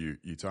fact that you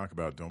talk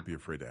about don't be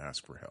afraid to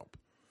ask for help.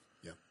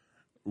 Yeah.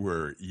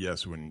 Where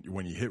yes, when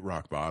you hit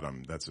rock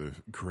bottom, that's a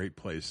great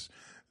place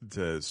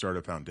to start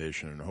a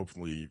foundation, and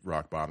hopefully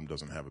rock bottom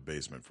doesn't have a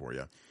basement for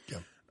you.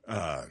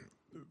 Yeah.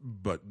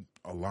 But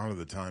a lot of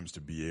the times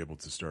to be able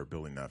to start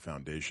building that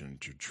foundation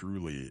to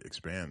truly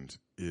expand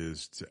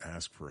is to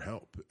ask for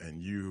help.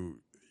 And you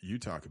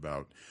talk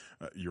about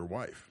your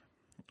wife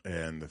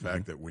and the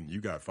fact that when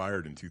you got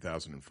fired in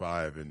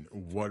 2005, and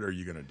what are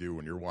you going to do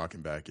when you're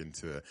walking back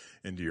into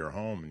your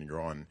home and you're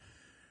going,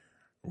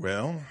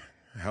 well,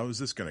 how is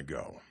this going to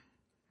go?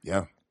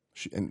 Yeah.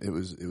 And it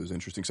was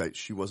interesting.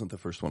 She wasn't the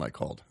first one I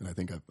called, and I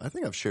think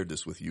I've shared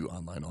this with you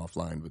online,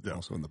 offline, but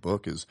also in the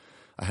book. Is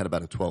I had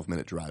about a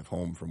 12-minute drive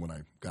home from when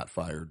I got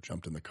fired,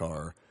 jumped in the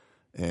car,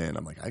 and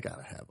I'm like, I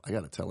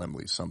gotta tell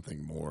Emily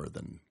something more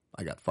than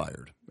I got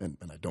fired, and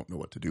I don't know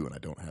what to do, and I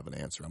don't have an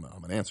answer. I'm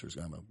an answers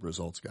guy. I'm a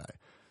results guy.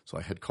 So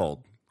I had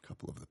called a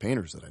couple of the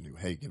painters that I knew.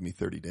 Hey, give me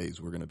 30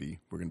 days. We're gonna be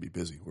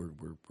busy. We're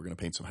gonna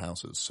paint some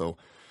houses. So.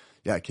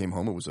 Yeah, I came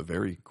home. It was a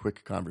very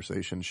quick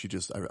conversation.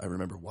 I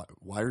remember,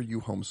 why are you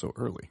home so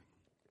early?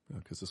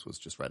 Because this was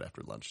just right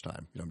after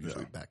lunchtime. I'm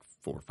usually back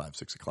 4, 5,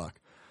 6 o'clock.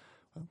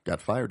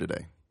 Got fired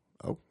today.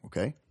 Oh,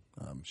 okay.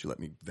 She let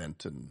me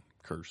vent and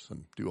curse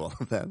and do all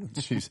of that. And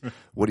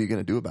what are you going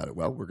to do about it?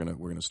 Well, we're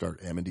gonna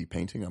start M&D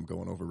painting. I'm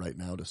going over right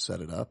now to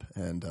set it up,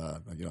 and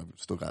I've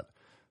still got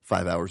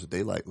 5 hours of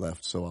daylight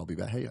left, so I'll be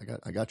back. Hey,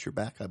 I got your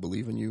back. I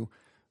believe in you.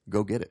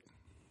 Go get it.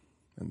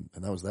 And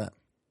that was that.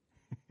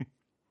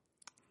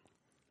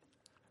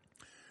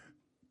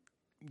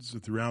 So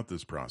throughout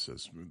this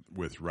process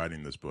with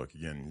writing this book,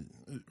 again,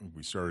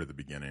 we started at the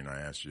beginning.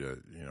 I asked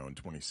you, in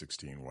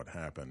 2016, what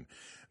happened.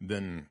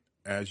 Then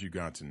as you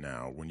got to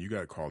now, when you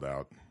got called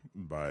out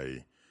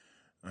by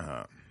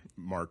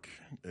Mark,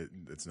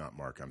 it's not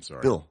Mark, I'm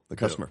sorry. Bill, the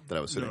customer that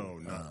I was sitting. No,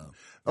 not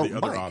the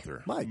other Mike.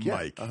 author. Mike, yeah.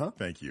 Mike,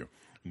 thank you.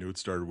 I knew it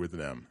started with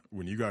an M.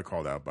 When you got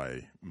called out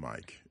by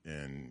Mike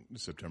in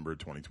September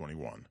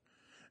 2021,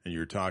 and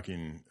you're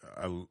talking,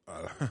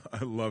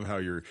 I love how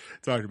you're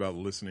talking about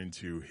listening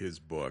to his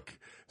book,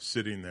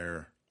 sitting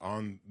there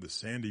on the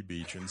sandy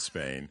beach in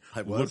Spain,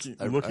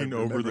 looking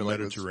over the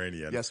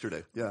Mediterranean.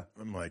 Yesterday, yeah.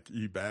 I'm like,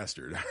 you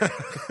bastard.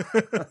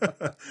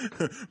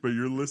 But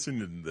you're listening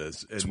to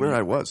this. And it's where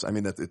I was. I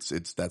mean,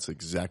 that's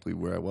exactly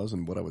where I was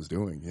and what I was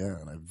doing, yeah.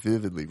 And I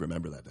vividly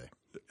remember that day.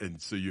 And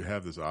so you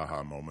have this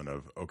aha moment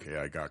of, okay,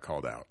 I got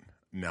called out.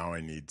 Now I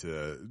need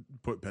to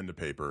put pen to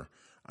paper.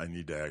 I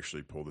need to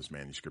actually pull this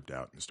manuscript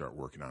out and start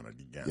working on it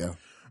again. Yeah.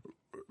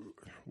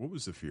 What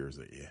was the fears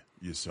that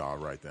you saw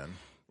right then?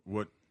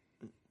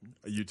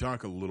 You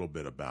talk a little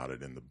bit about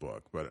it in the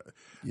book, but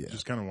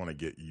just kind of want to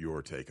get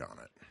your take on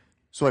it.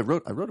 So I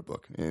wrote a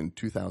book in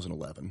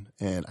 2011,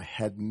 and I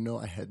had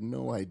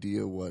no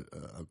idea what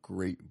a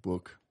great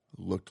book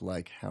looked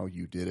like, how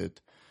you did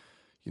it,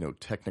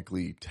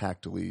 technically,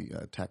 tactily,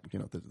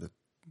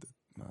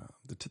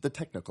 the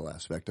technical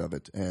aspect of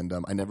it. And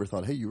I never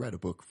thought, hey, you write a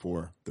book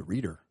for the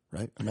reader,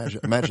 right?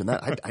 Imagine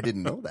that. I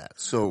didn't know that.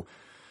 So,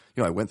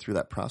 I went through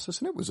that process,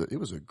 and it was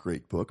a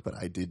great book, but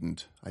I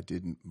didn't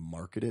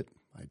market it.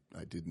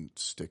 I didn't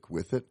stick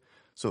with it.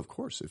 So of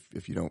course,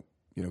 if you don't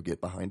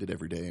get behind it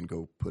every day and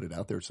go put it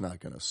out there, it's not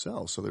going to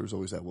sell. So there was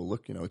always that, well,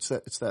 look,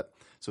 it's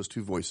those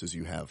two voices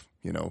you have,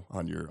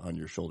 on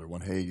your shoulder.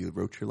 One, hey, you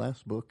wrote your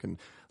last book and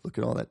look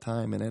at all that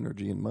time and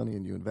energy and money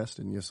and you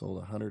invested and you sold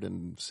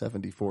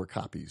 174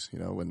 copies,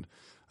 and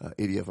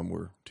 80 of them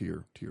were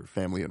to your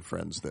family and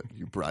friends that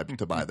you bribed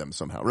to buy them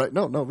somehow, right?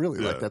 No,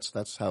 really. Yeah. Like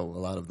that's how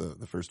a lot of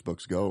the first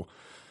books go.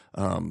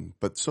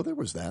 But so there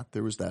was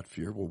that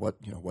fear. Well,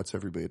 what's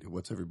everybody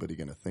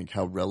going to think?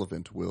 How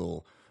relevant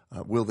will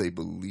they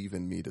believe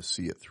in me to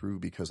see it through?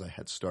 Because I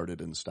had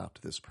started and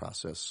stopped this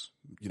process,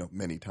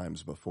 many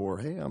times before.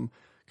 Hey, I'm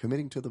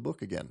committing to the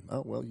book again.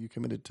 Oh, well, you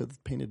committed to the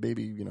Painted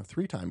Baby,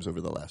 3 times over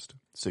the last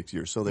 6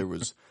 years. So there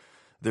was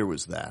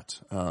that.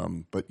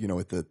 But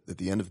at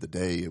the end of the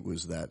day, it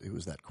was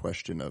that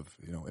question of,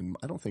 and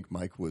I don't think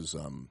Mike was,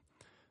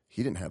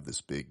 he didn't have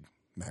this big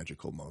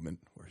magical moment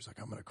where he's like,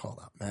 I'm going to call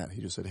out Matt.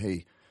 He just said,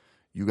 hey,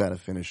 you got to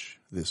finish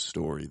this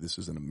story. This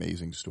is an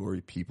amazing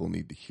story. People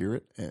need to hear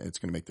it, and it's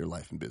going to make their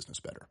life and business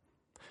better.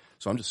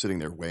 So I'm just sitting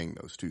there weighing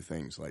those two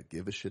things, like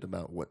give a shit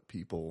about what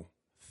people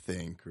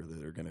think or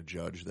that are going to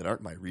judge, that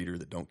aren't my reader,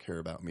 that don't care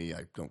about me.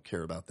 I don't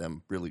care about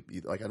them really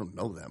either. Like I don't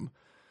know them.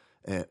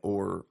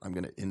 Or I'm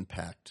going to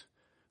impact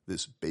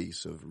this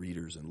base of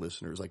readers and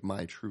listeners, like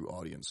my true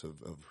audience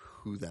of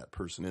who that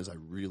person is. I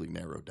really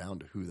narrowed down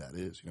to who that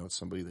is. It's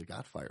somebody that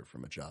got fired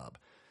from a job,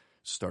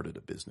 started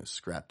a business,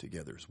 scrapped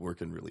together, is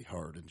working really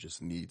hard and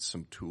just needs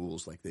some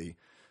tools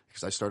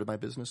because I started my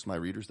business, my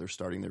readers, they're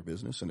starting their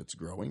business and it's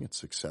growing, it's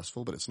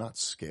successful, but it's not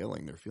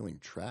scaling. They're feeling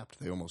trapped.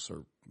 They almost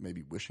are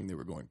maybe wishing they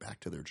were going back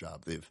to their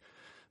job. They've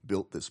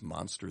built this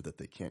monster that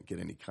they can't get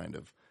any kind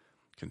of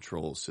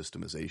control,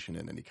 systemization,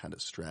 and any kind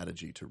of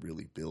strategy to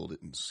really build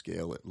it and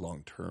scale it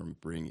long term,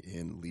 bring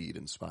in, lead,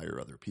 inspire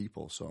other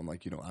people. So I'm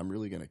like, I'm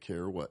really going to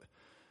care what,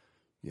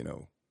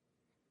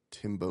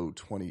 Timbo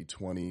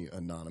 2020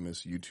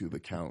 anonymous YouTube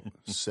account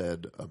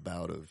said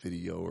about a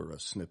video or a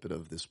snippet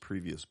of this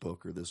previous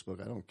book or this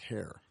book. I don't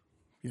care,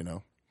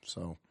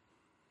 So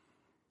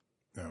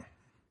no.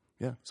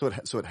 Yeah. So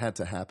it had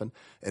to happen.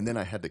 And then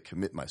I had to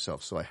commit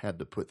myself. So I had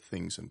to put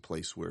things in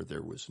place where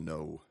there was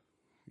no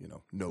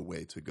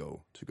way to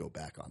go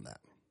back on that.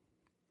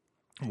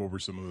 What were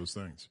some of those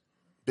things?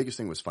 Biggest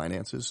thing was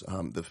finances.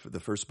 The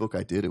first book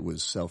I did, it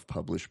was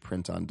self-published,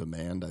 print on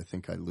demand. I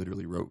think I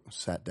literally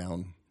sat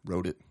down,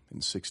 wrote it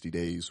in 60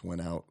 days,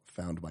 went out,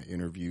 found my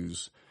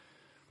interviews,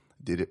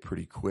 did it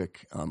pretty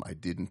quick. I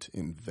didn't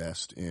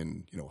invest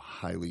in,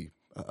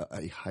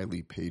 a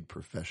highly paid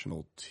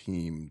professional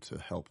team to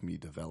help me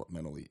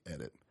developmentally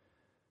edit,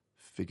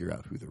 figure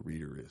out who the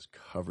reader is,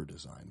 cover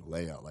design,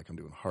 layout, like I'm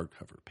doing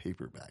hardcover,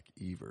 paperback,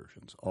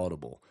 e-versions,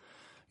 Audible.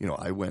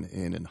 I went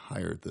in and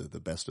hired the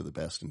best of the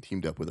best and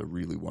teamed up with a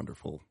really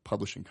wonderful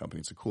publishing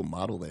company. It's a cool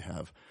model they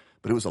have,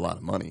 but it was a lot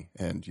of money.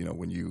 And,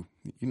 when you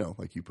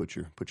put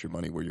your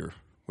money where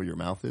your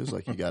mouth is,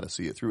 like you got to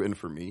see it through. And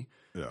for me,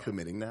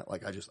 committing that,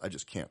 like I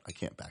just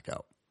can't back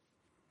out.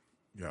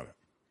 Got it.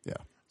 Yeah.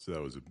 So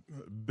that was a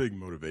big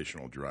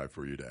motivational drive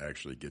for you to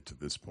actually get to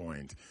this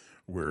point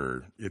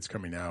where it's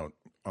coming out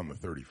on the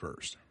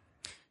 31st.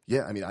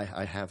 Yeah, I mean,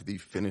 I have the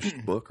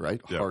finished book, right?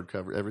 Yeah.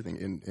 Hardcover,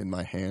 everything in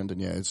my hand,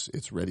 and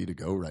it's ready to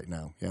go right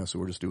now. Yeah, so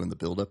we're just doing the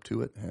build up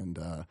to it, and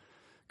a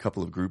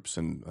couple of groups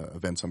and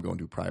events I'm going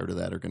to prior to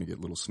that are going to get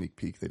a little sneak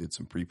peek. They did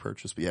some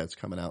pre-purchase, but yeah, it's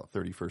coming out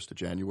 31st of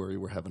January.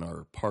 We're having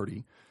our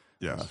party,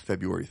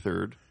 February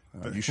 3rd.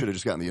 You should have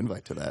just gotten the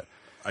invite to that.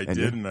 I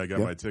did, and I got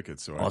my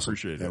tickets, so I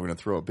appreciate it. Yeah, we're going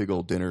to throw a big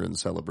old dinner and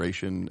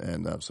celebration,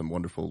 and some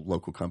wonderful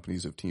local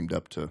companies have teamed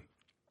up to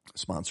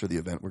sponsor the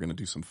event. We're going to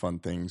do some fun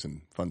things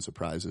and fun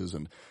surprises,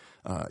 and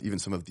even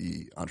some of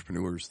the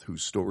entrepreneurs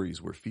whose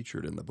stories were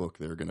featured in the book,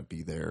 they're going to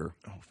be there.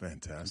 Oh,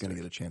 fantastic. I'm going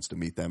to get a chance to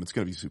meet them. It's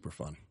going to be super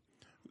fun.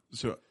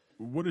 So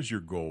what is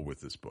your goal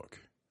with this book?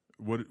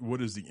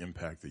 What is the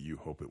impact that you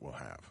hope it will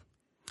have?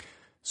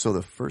 So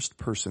the first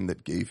person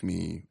that gave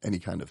me any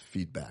kind of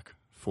feedback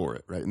for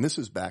it, right? And this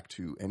is back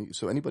to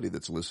anybody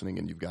that's listening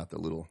and you've got the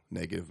little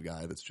negative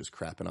guy that's just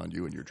crapping on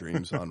you and your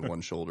dreams on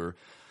one shoulder,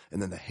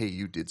 and then hey,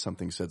 you did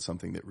something, said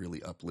something that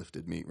really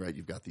uplifted me, right?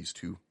 You've got these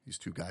two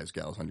guys,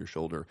 gals on your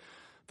shoulder.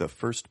 The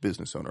first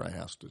business owner, I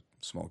asked a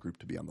small group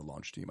to be on the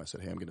launch team. I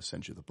said, hey, I'm going to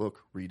send you the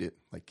book, read it,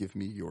 like give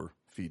me your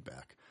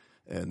feedback,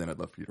 and then I'd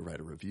love for you to write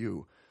a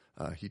review.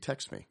 He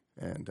texts me,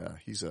 and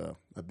he's a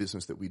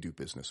business that we do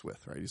business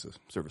with, right? He's a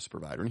service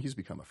provider, and he's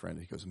become a friend.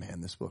 He goes,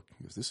 man, this book,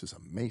 this is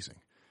amazing.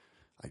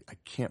 I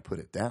can't put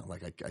it down.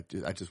 Like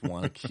I just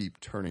want to keep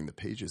turning the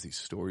pages. These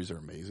stories are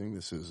amazing.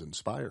 This is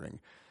inspiring.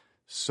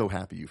 So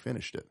happy you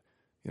finished it,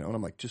 and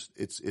I'm like,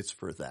 it's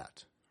for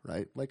that,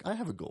 right? Like I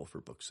have a goal for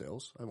book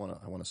sales. I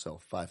want to sell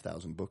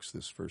 5,000 books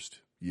this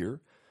first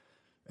year,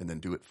 and then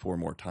do it 4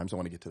 more times. I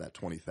want to get to that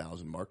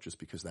 20,000 mark, just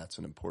because that's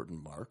an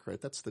important mark, right?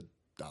 That's the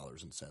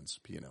dollars and cents,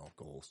 P&L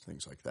goals,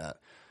 things like that.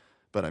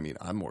 But I mean,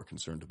 I'm more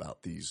concerned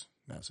about these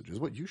messages.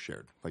 What you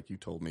shared, like you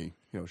told me,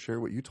 share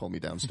what you told me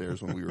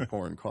downstairs when we were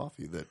pouring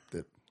coffee,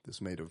 that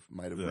this might have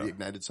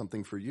reignited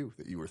something for you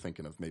that you were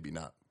thinking of maybe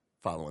not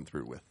following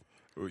through with.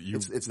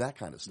 It's that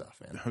kind of stuff,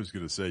 man. I was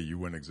going to say you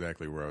went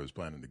exactly where I was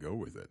planning to go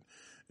with it.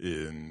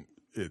 And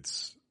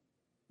it's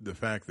the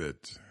fact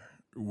that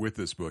with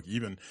this book,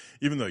 even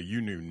though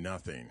you knew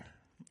nothing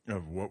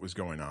of what was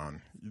going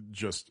on,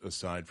 just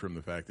aside from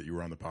the fact that you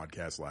were on the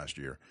podcast last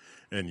year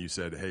and you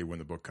said, hey, when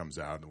the book comes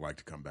out, I'd like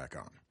to come back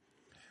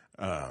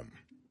on.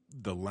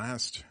 The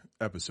last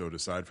episode,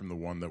 aside from the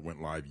one that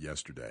went live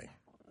yesterday,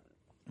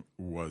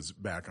 was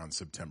back on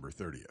September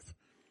 30th.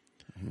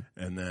 Mm-hmm.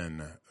 And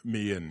then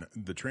me and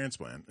the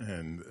transplant,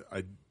 and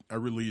I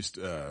released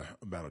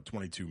about a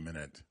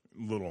 22-minute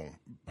little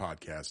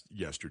podcast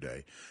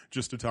yesterday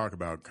just to talk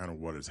about kind of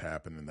what has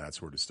happened and that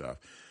sort of stuff.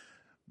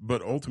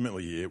 But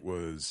ultimately it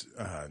was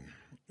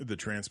the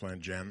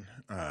transplant Jen,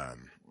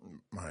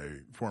 my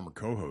former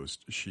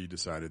co-host, she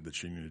decided that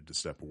she needed to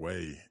step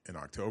away in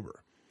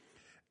October.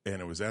 And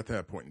it was at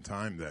that point in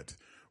time that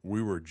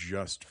we were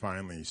just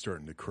finally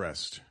starting to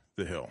crest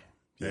the hill.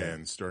 Yeah.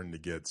 And starting to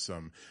get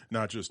some,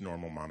 not just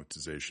normal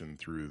monetization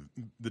through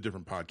the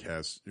different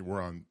podcasts.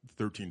 We're on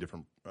 13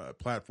 different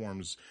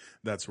platforms,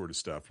 that sort of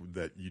stuff,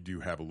 that you do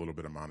have a little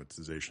bit of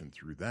monetization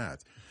through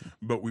that.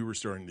 But we were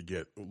starting to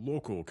get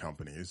local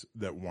companies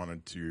that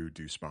wanted to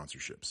do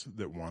sponsorships,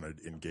 that wanted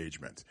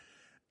engagement.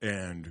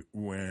 And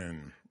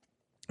when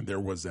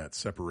there was that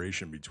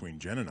separation between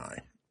Jen and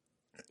I,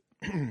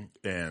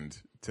 and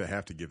to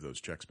have to give those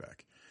checks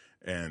back,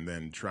 and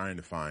then trying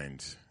to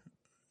find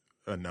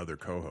another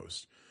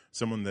co-host,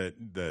 someone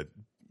that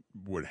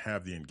would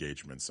have the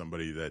engagement,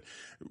 somebody that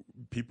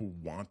people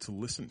want to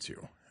listen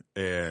to.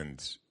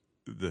 And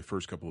the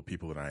first couple of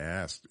people that I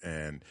asked,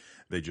 and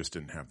they just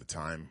didn't have the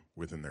time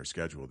within their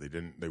schedule.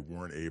 They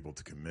weren't able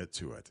to commit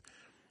to it.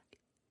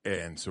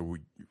 And so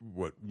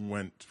what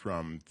went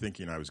from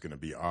thinking I was going to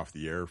be off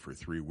the air for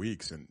 3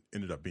 weeks and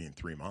ended up being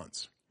 3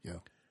 months. Yeah.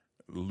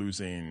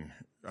 Losing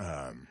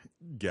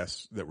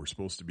guests that were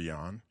supposed to be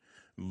on,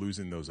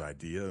 losing those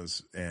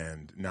ideas,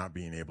 and not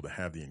being able to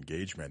have the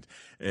engagement.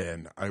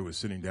 And I was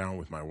sitting down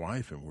with my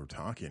wife and we're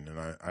talking, and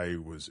I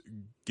was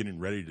getting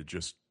ready to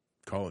just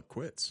call it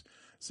quits,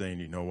 saying,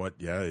 you know what?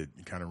 Yeah, it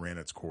kind of ran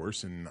its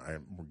course and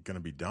we're going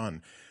to be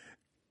done.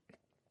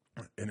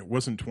 And it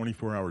wasn't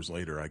 24 hours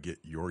later, I get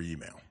your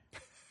email.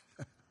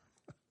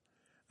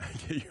 I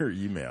get your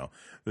email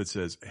that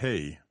says,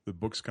 hey, the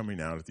book's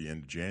coming out at the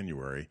end of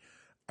January.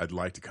 I'd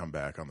like to come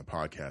back on the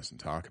podcast and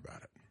talk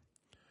about it.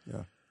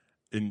 Yeah.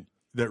 And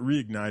that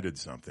reignited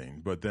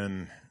something. But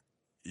then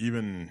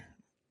even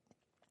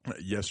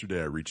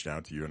yesterday I reached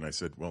out to you and I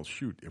said, well,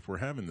 shoot, if we're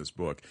having this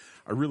book,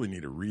 I really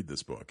need to read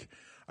this book.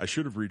 I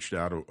should have reached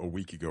out a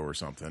week ago or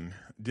something.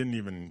 Didn't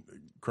even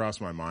cross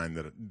my mind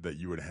that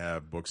you would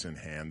have books in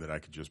hand that I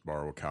could just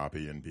borrow a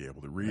copy and be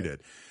able to read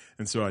it.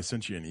 And so I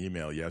sent you an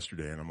email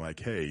yesterday and I'm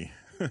like, hey,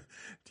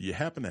 do you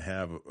happen to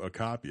have a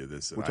copy of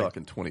this? We're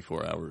talking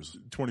 24 hours.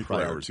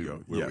 24 hours to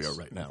ago. where we are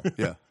right now.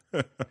 Yeah.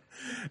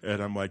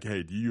 And I'm like,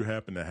 hey, do you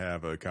happen to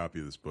have a copy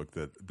of this book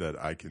that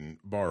I can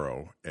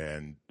borrow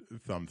and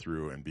thumb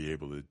through and be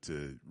able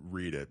to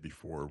read it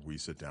before we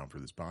sit down for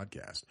this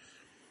podcast?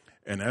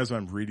 And as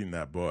I'm reading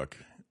that book,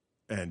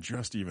 and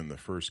just even the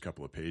first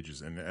couple of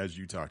pages, and as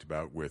you talked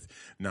about with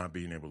not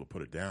being able to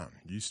put it down,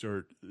 you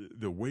start,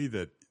 the way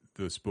that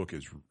this book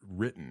is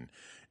written,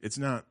 it's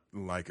not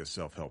like a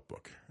self-help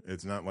book.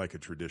 It's not like a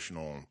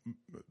traditional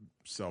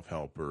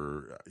self-help,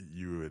 or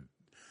you had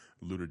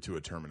alluded to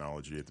a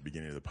terminology at the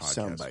beginning of the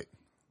podcast. Soundbite.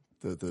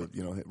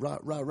 The rah,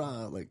 rah,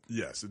 rah, like,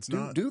 yes, it's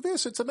not. Do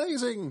this, it's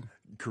amazing.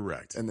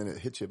 Correct. And then it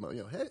hits you,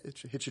 it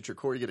hits you at your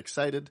core, you get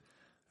excited.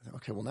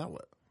 Okay, well, now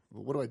what?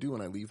 Well, what do I do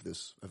when I leave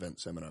this event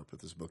seminar, put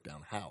this book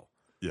down? How?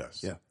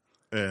 Yes. Yeah.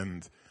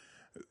 And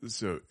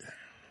so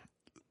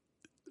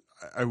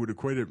I would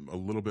equate it a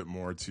little bit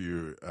more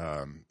to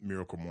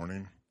Miracle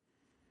Morning.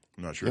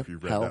 I'm not sure if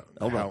you've read that.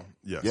 Hal.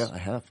 Yes. Yeah, I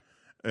have.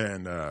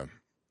 And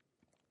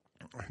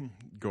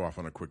go off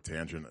on a quick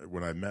tangent.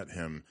 When I met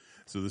him,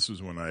 so this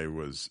was when I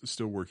was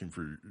still working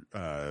for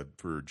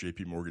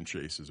JP Morgan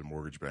Chase as a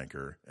mortgage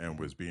banker and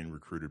was being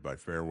recruited by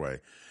Fairway.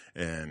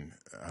 And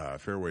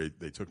Fairway,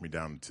 they took me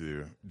down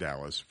to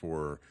Dallas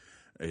for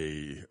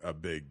a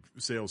big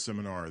sales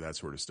seminar, that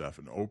sort of stuff.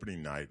 And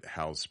opening night,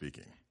 Hal's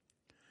speaking.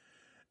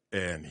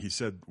 And he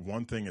said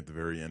one thing at the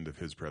very end of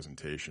his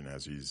presentation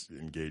as he's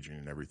engaging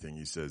in everything.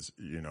 He says,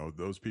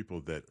 those people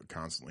that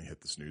constantly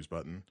hit the snooze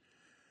button,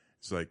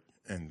 it's like,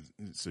 and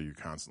so you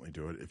constantly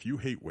do it. If you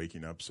hate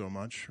waking up so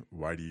much,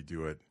 why do you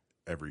do it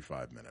every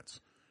 5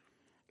 minutes?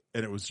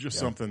 And it was just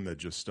something that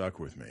just stuck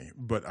with me.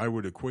 But I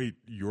would equate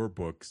your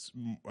books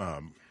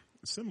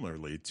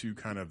similarly to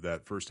kind of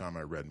that first time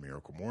I read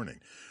Miracle Morning,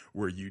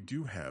 where you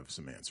do have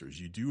some answers.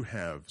 You do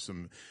have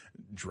some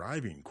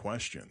driving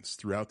questions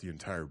throughout the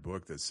entire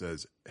book that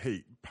says,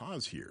 hey,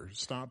 pause here,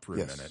 stop for a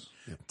minute,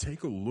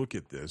 take a look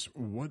at this.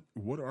 What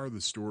are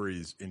the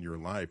stories in your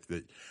life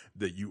that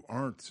you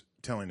aren't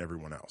telling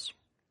everyone else?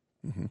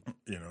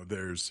 Mm-hmm.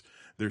 There's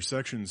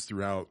sections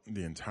throughout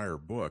the entire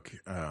book.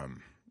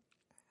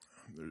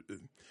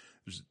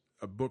 There's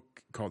a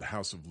book called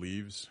House of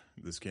Leaves.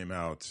 This came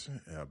out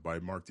by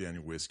Mark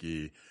Daniel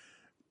Whiskey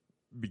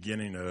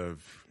beginning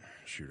of,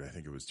 I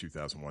think it was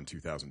 2001,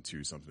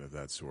 2002, something of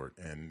that sort.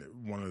 And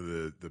one of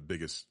the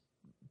biggest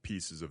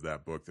pieces of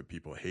that book that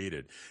people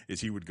hated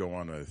is he would go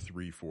on a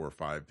 3, 4,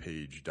 5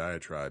 page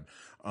diatribe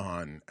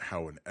on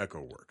how an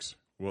echo works.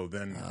 Well,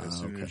 then as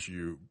soon as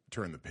you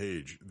turn the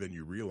page, then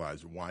you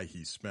realize why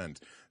he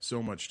spent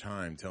so much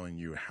time telling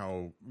you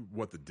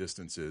what the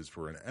distance is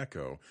for an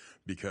echo,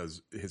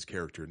 because his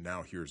character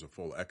now hears a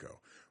full echo.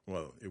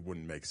 Well, it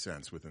wouldn't make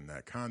sense within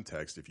that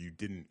context if you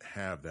didn't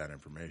have that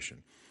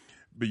information.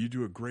 But you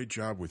do a great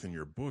job within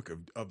your book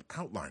of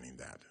outlining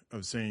that,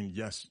 of saying,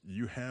 yes,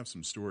 you have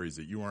some stories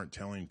that you aren't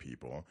telling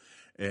people,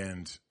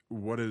 and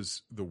what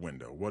is the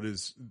window? What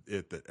is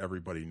it that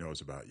everybody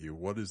knows about you?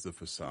 What is the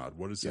facade?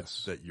 What is it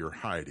that you're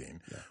hiding?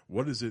 Yeah.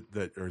 What is it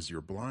that is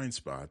your blind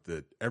spot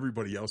that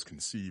everybody else can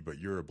see but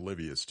you're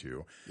oblivious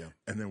to? Yeah.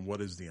 And then what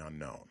is the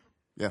unknown?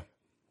 Yeah.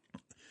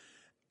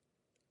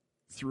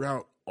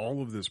 Throughout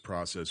all of this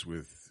process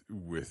with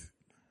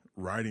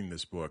writing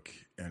this book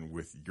and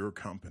with your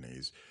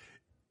companies,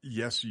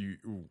 yes,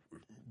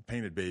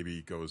 Painted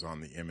Baby goes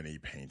on the M&E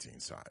painting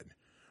side.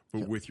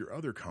 But with your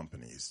other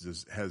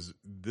companies, has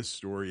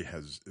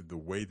the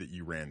way that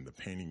you ran the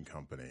painting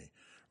company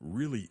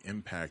really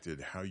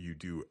impacted how you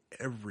do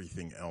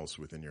everything else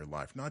within your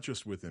life, not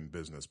just within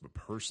business, but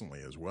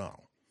personally as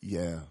well?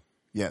 Yeah.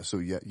 Yeah. So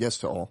yes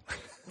to all.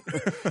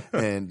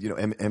 And,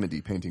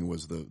 M&D Painting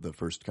was the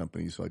first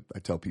company. So I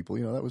tell people,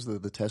 that was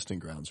the testing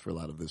grounds for a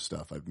lot of this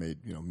stuff. I've made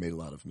a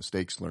lot of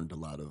mistakes, learned a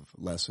lot of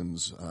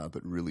lessons,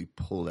 but really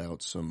pulled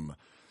out some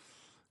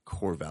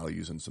core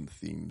values and some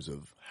themes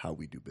of how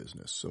we do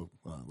business. So,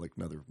 like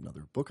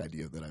another book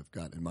idea that I've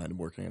got in mind I'm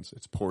working on,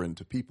 it's pour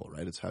into people,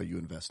 right? It's how you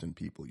invest in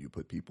people. You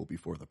put people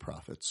before the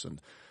profits,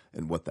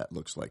 and what that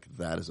looks like.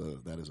 That is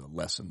a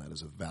lesson. That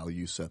is a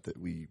value set that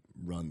we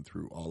run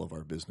through all of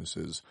our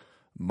businesses,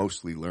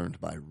 mostly learned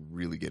by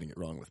really getting it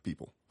wrong with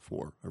people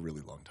for a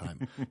really long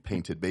time.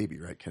 Painted Baby,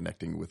 right?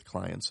 Connecting with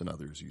clients and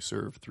others you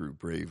serve through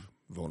brave,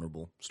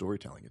 vulnerable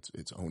storytelling.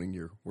 It's owning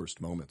your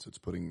worst moments. It's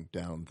putting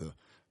down the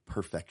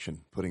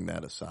perfection, putting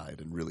that aside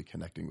and really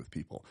connecting with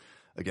people.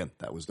 Again,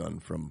 that was done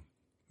from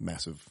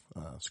massive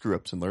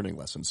screw-ups and learning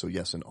lessons. So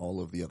yes, in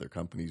all of the other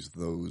companies,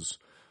 those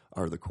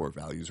are the core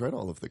values, right?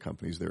 All of the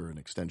companies, they're an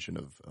extension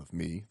of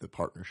me. The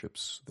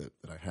partnerships that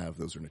I have,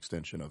 those are an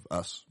extension of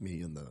us,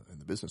 me and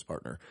the business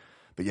partner.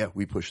 But yeah,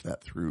 we push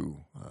that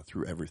through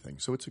everything.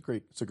 So it's a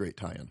great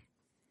tie-in.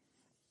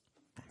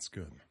 That's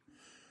good.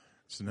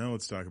 So now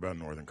let's talk about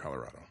Northern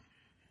Colorado.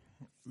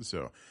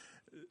 So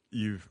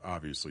you've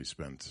obviously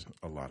spent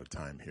a lot of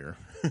time here.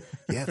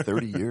 Yeah,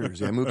 30 years.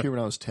 Yeah, I moved here when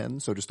I was 10,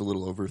 so just a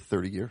little over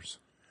 30 years.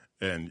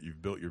 And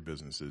you've built your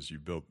businesses.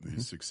 You've built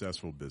these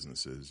successful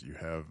businesses. You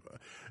have,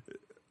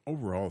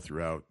 overall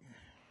throughout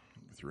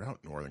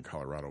Northern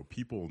Colorado,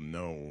 people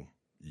know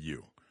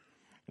you.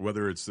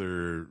 Whether it's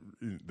the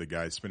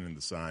guy spinning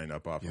the sign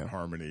up off of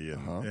Harmony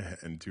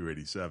and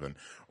 287,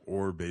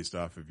 or based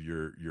off of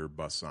your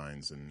bus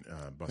signs and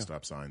bus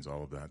stop signs,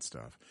 all of that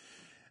stuff.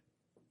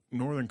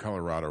 Northern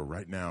Colorado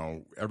right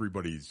now,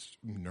 everybody's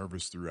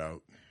nervous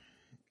throughout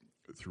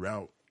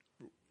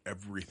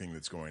everything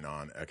that's going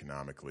on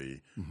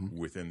economically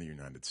within the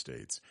United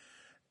States.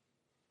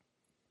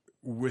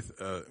 With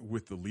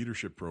the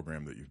leadership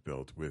program that you've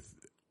built, with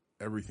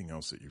everything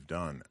else that you've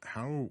done,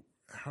 how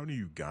do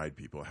you guide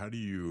people? How do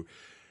you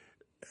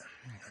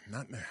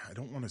I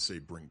don't want to say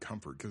bring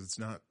comfort, because it's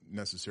not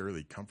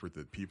necessarily comfort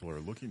that people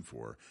are looking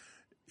for.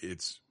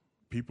 It's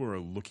people are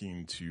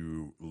looking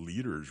to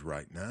leaders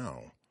right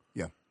now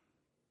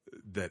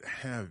that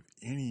have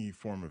any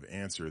form of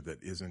answer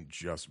that isn't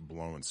just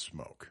blowing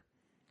smoke.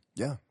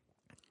 Yeah.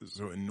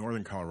 So in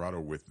Northern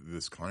Colorado, with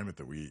this climate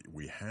that we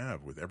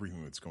have, with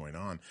everything that's going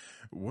on,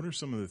 what are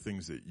some of the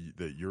things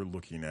that you're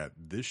looking at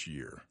this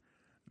year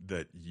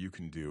that you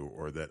can do,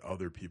 or that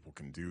other people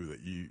can do,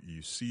 that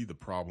you see the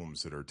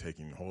problems that are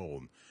taking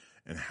hold,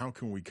 and how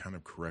can we kind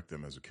of correct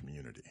them as a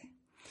community?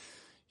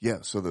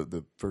 Yeah. So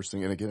the first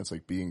thing, and again, it's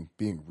like being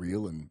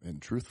real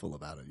and truthful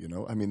about it,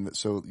 I mean,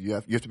 so you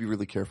have to be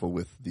really careful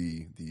with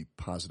the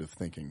positive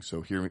thinking.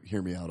 So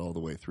hear me out all the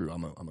way through.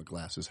 I'm a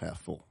glasses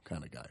half full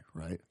kind of guy,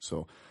 right?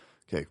 So,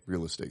 okay,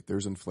 real estate,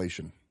 there's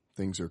inflation.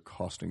 Things are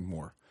costing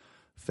more.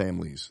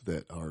 Families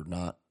that are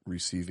not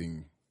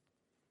receiving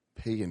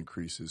pay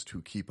increases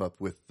to keep up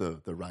with the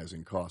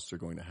rising costs are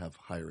going to have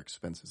higher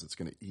expenses. It's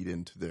going to eat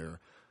into their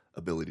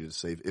ability to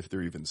save, if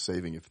they're even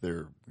saving. If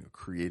they're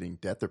creating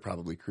debt, they're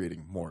probably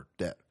creating more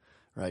debt,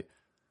 right?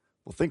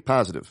 Well, think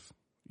positive.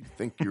 You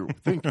think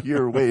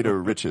your way to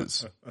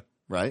riches,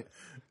 right?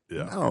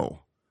 Yeah. No,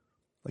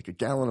 like a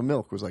gallon of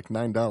milk was like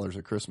 $9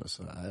 at Christmas.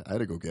 I had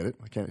to go get it.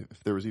 I can't,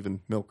 if there was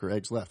even milk or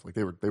eggs left, like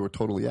they were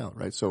totally out,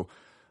 right? So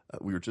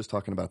we were just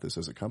talking about this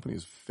as a company,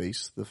 is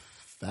face the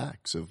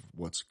facts of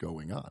what's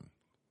going on.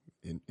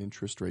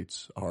 Interest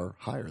rates are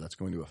higher. That's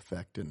going to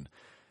affect and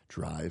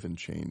drive and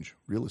change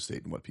real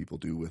estate and what people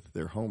do with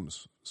their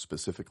homes,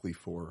 specifically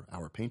for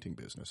our painting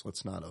business.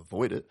 Let's not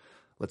avoid it.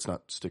 Let's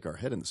not stick our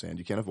head in the sand.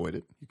 You can't avoid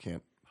it. You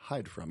can't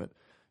hide from it.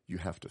 you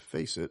have to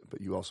face it,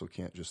 but you also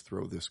can't just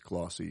throw this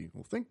glossy,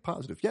 well, think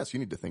positive. Yes, you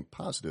need to think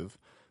positive,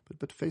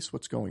 but face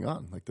what's going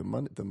on. Like the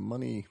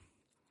money's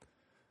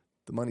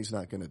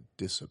not going to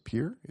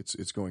disappear.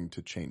 It's going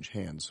to change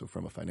hands. So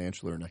from a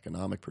financial or an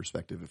economic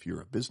perspective, if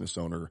you're a business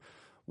owner,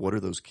 what are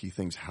those key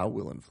things? How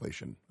will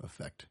inflation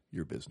affect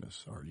your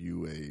business? Are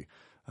you a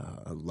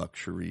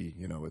luxury?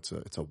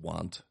 It's a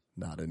want,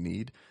 not a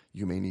need.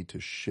 You may need to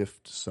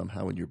shift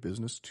somehow in your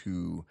business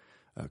to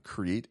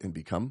create and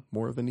become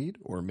more of a need,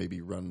 or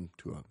maybe run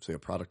to a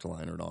product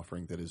line or an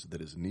offering that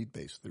is need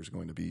based. There's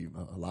going to be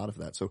a lot of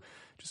that. So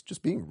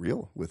just being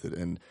real with it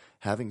and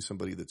having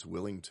somebody that's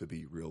willing to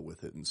be real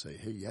with it and say,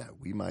 hey, yeah,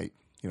 we might.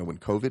 When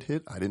COVID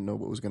hit, I didn't know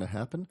what was going to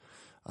happen.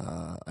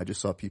 I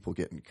just saw people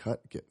getting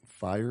cut, getting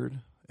fired,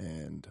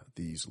 and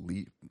these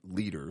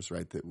leaders,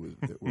 right? That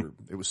were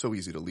it was so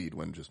easy to lead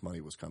when just money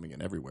was coming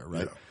in everywhere,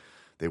 right? Yeah.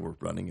 They were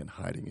running and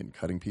hiding and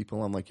cutting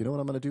people. I'm like, you know what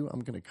I'm going to do?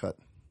 I'm going to cut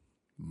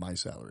my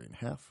salary in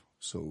half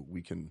so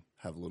we can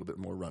have a little bit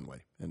more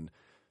runway and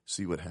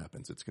see what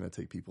happens. It's going to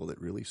take people that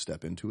really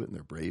step into it, and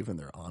they're brave and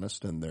they're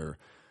honest and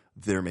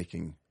they're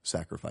making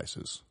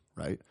sacrifices,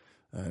 right?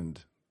 And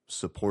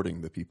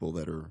supporting the people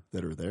that are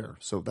there.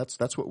 So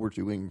that's what we're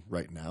doing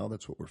right now.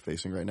 That's what we're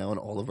facing right now. And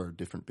all of our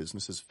different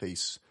businesses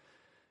face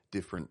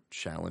different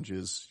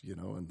challenges,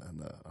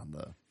 on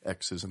the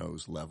X's and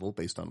O's level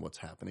based on what's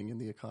happening in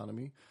the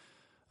economy.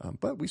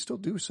 But we still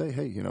do say,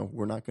 hey,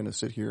 we're not going to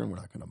sit here and we're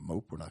not going to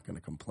mope. We're not going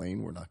to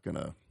complain. We're not going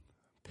to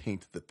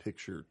paint the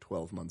picture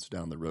 12 months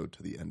down the road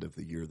to the end of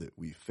the year that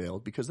we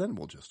failed, because then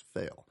we'll just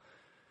fail.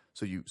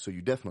 So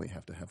you definitely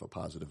have to have a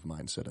positive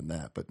mindset in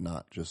that, but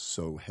not just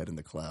so head in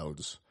the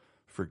clouds,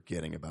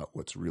 forgetting about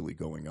what's really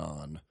going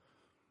on.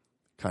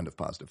 Kind of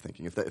positive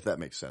thinking, if that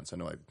makes sense. I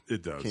know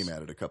it does. Came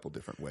at it a couple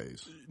different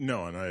ways.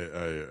 No, and I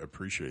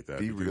appreciate that.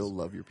 Be real,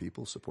 love your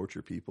people, support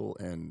your people,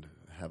 and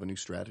have a new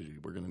strategy.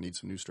 We're going to need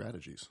some new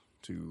strategies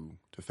to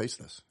face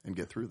this and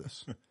get through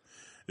this.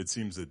 It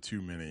seems that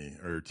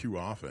too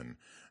often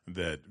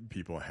that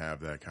people have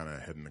that kind of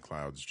head in the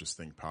clouds, just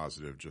think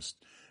positive, just,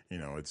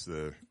 it's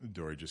the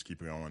Dory, just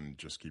keep going,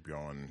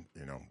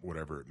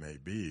 whatever it may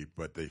be.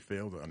 But they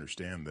fail to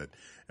understand that,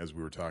 as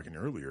we were talking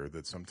earlier,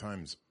 that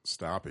sometimes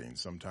stopping,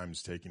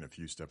 sometimes taking a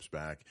few steps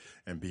back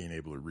and being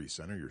able to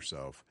recenter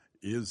yourself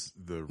is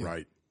the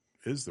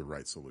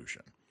right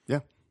solution. Yeah.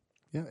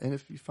 Yeah. And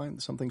if you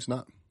find something's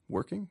not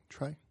working,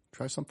 try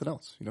something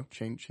else,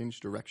 change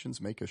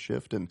directions, make a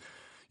shift. And,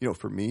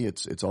 for me,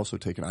 it's also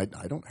taken,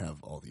 I don't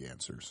have all the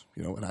answers,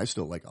 and I'll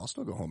still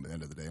go home at the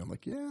end of the day. I'm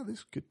like, yeah,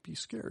 this could be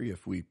scary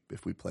if we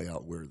play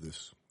out where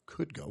this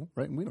could go,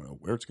 right? And we don't know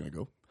where it's going to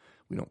go.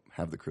 We don't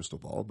have the crystal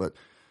ball, but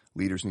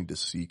leaders need to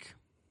seek,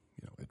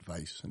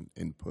 advice and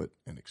input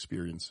and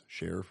experience,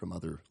 share from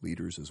other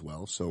leaders as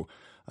well. So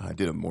I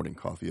did a morning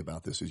coffee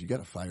about this, is you got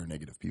to fire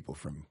negative people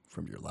from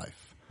your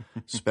life,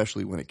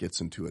 especially when it gets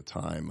into a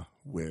time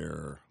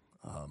where,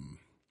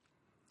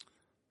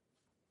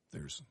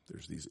 there's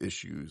these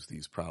issues,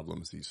 these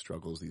problems, these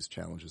struggles, these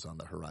challenges on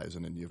the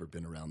horizon. And you ever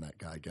been around that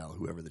guy, gal,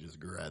 whoever that just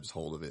grabs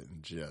hold of it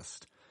and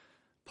just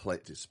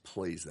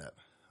plays that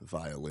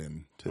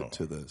violin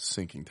to the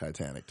sinking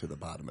Titanic to the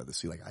bottom of the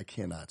sea. Like, I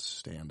cannot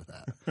stand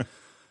that.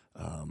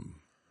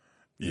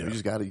 You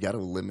just got to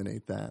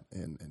eliminate that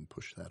and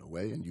push that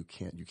away. And you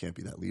can't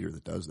be that leader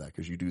that does that,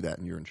 because you do that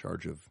and you're in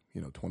charge of,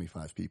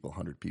 25 people,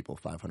 100 people,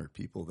 500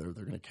 people. They're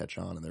going to catch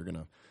on, and they're going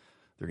to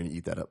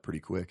eat that up pretty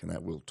quick, and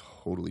that will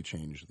totally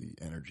change the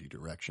energy,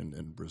 direction,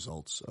 and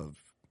results of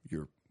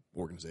your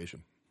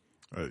organization.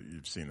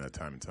 You've seen that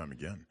time and time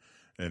again.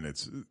 And I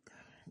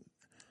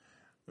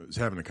was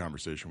having a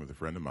conversation with a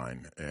friend of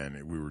mine,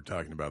 and we were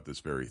talking about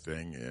this very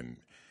thing, and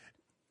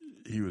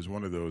he was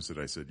one of those that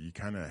I said, you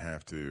kind of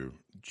have to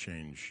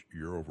change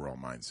your overall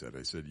mindset.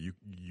 I said,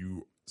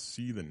 you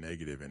see the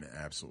negative in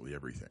absolutely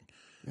everything.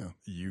 Yeah.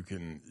 You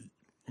can,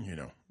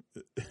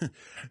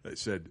 I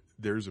said,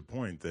 there's a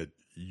point that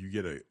you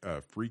get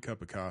a free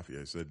cup of coffee.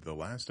 I said, the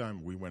last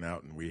time we went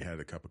out and we had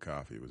a cup of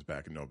coffee, it was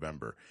back in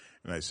November.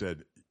 And I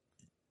said,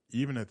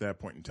 even at that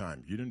point in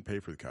time, you didn't pay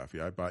for the coffee.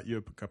 I bought you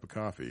a cup of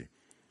coffee,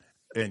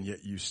 and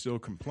yet you still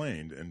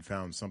complained and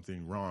found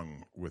something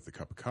wrong with the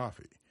cup of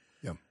coffee.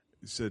 Yeah.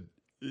 I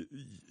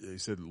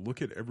said,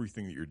 look at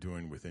everything that you're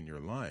doing within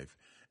your life,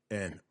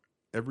 and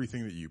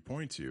everything that you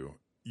point to,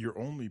 you're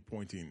only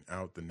pointing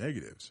out the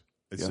negatives.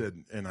 I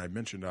said, and I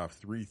mentioned off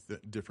three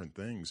different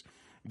things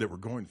that were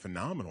going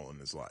phenomenal in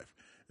his life.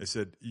 I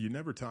said, you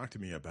never talked to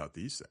me about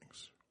these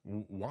things.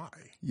 Why?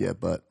 Yeah,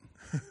 but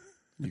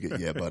you get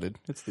yeah butted.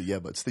 It's the yeah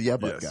but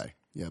guy.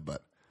 Yeah,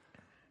 but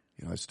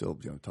I still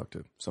talked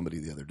to somebody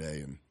the other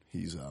day, and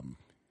he's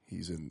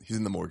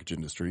in the mortgage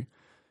industry.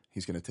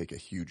 He's going to take a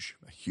huge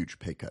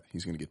pay cut.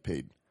 He's going to get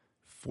paid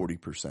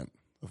 40%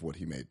 of what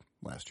he made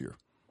last year,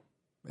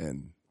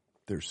 and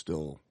they're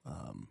still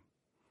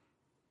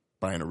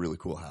buying a really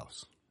cool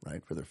house,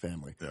 right, for their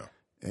family. Yeah.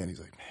 And he's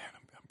like, man,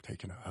 I'm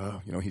taking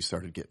he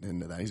started getting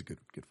into that. He's a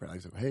good friend. I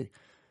said, hey,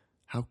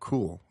 how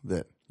cool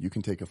that you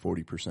can take a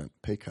 40%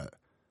 pay cut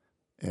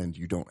and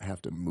you don't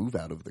have to move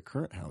out of the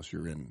current house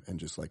you're in and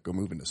just like go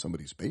move into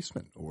somebody's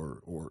basement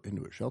or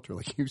into a shelter.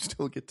 Like you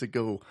still get to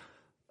go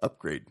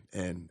upgrade,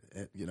 and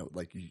you know,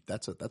 like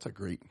that's a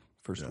great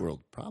first world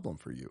problem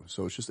for you.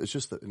 So it's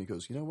just that, and he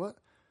goes, you know what?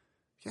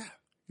 Yeah,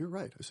 you're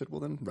right. I said, well,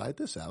 then ride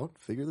this out,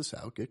 figure this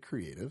out, get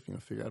creative, you know,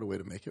 figure out a way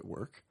to make it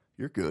work.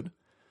 You're good.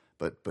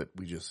 But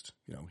we just,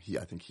 you know,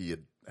 I think he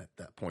had, at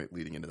that point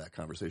leading into that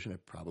conversation,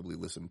 had probably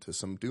listened to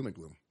some doom and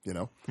gloom, you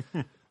know?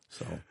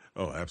 So.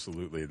 Oh,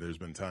 absolutely. There's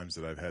been times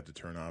that I've had to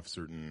turn off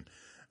certain,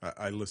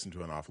 I listen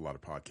to an awful lot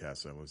of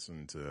podcasts. I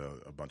listen to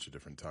a bunch of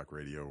different talk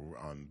radio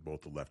on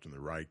both the left and the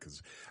right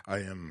because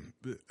I am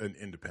an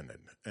independent,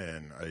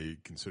 and I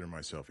consider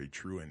myself a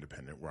true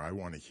independent where I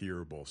want to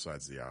hear both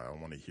sides of the aisle. I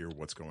want to hear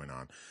what's going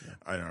on.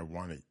 Yeah. And I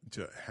want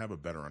to have a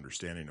better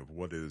understanding of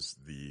what is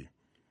the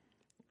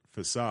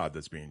facade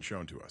that's being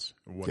shown to us,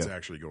 what's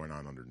actually going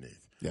on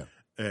underneath. Yeah.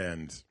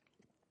 And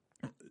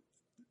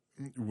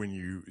when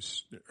you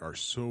are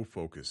so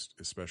focused,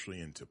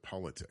 especially into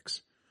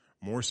politics,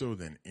 more so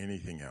than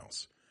anything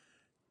else,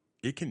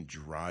 it can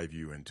drive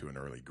you into an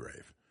early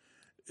grave.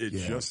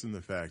 It's just in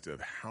the fact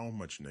of how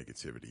much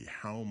negativity,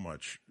 how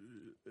much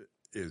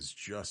is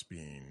just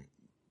being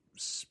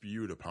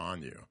spewed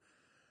upon you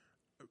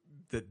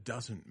that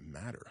doesn't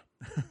matter.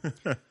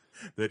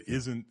 That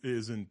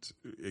isn't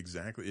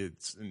exactly,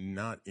 it's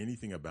not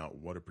anything about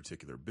what a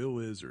particular bill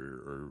is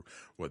or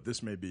what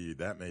this may be,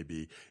 that may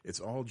be. It's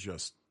all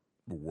just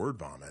word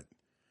vomit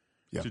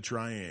to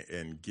try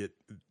and get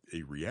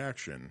a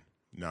reaction,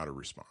 not a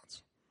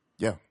response.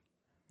 Yeah.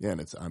 Yeah. And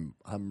it's, I'm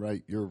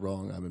right, you're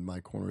wrong, I'm in my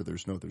corner.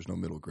 There's no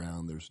middle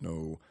ground. There's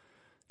no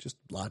just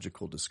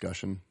logical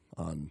discussion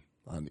on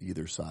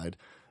either side.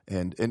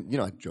 And you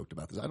know, I joked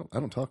about this. I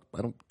don't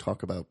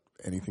talk about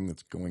anything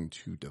that's going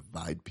to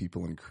divide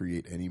people and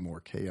create any more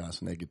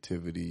chaos,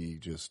 negativity,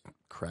 just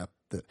crap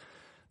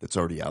that's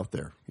already out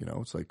there. You know,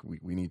 it's like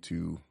we need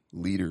to,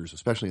 leaders,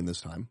 especially in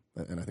this time,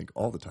 and I think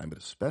all the time, but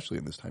especially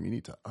in this time, you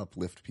need to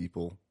uplift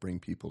people, bring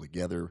people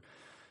together,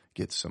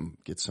 get some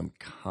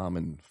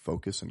common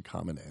focus and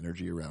common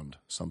energy around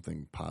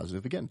something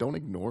positive. Again, don't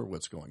ignore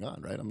what's going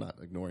on, right? I'm not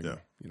ignoring,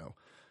 you know,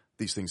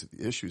 these things,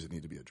 the issues that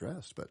need to be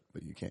addressed, but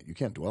you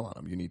can't dwell on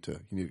them. You need to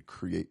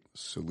create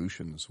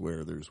solutions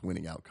where there's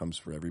winning outcomes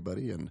for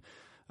everybody, and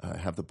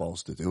have the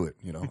balls to do it.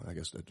 You know, I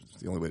guess that's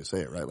the only way to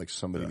say it, right? Like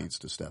somebody needs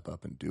to step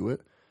up and do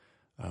it,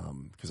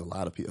 because a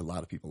lot of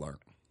people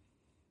aren't.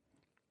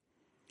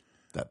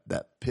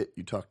 That pit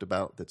you talked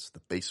about, that's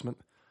the basement.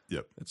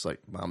 Yep. It's like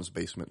mom's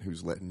basement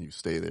who's letting you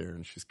stay there,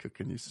 and she's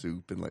cooking you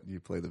soup and letting you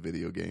play the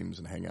video games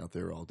and hang out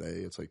there all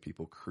day. It's like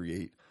people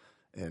create,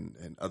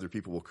 and other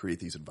people will create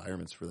these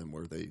environments for them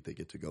where they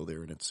get to go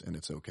there, and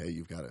it's okay.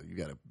 You got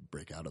to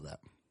break out of that.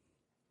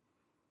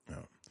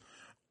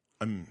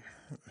 Yeah.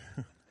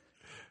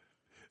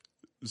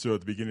 So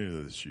at the beginning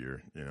of this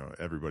year, you know,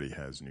 everybody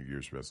has New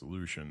Year's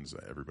resolutions.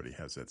 Everybody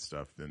has that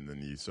stuff. And then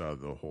you saw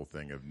the whole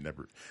thing of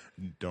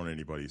don't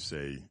anybody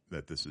say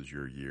that this is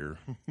your year,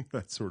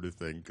 that sort of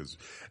thing. Cause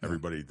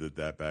everybody did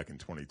that back in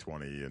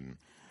 2020 and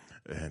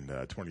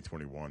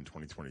 2021,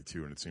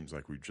 2022. And it seems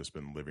like we've just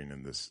been living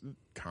in this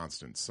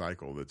constant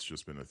cycle. That's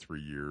just been a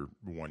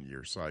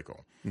 1-year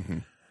cycle. Mm-hmm.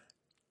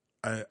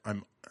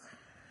 I'm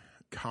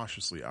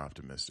cautiously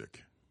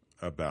optimistic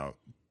about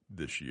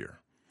this year.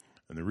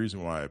 And the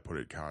reason why I put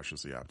it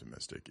cautiously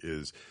optimistic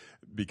is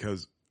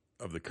because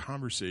of the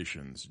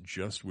conversations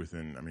just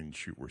within, I mean,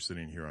 shoot, we're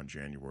sitting here on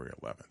January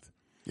 11th.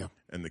 Yeah.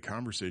 And the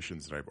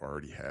conversations that I've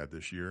already had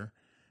this year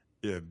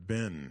have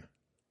been,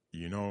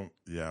 you know,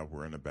 yeah,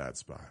 we're in a bad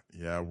spot.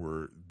 Yeah,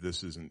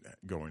 this isn't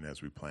going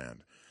as we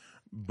planned.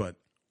 But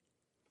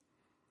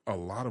a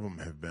lot of them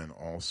have been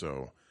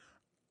also,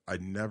 it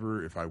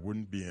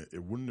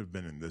wouldn't have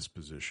been in this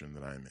position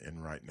that I'm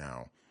in right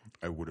now,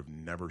 I would have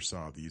never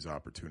saw these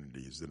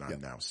opportunities that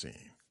I'm now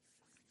seeing.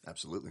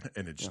 Absolutely.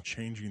 And it's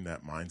changing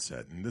that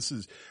mindset. And this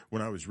is,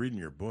 when I was reading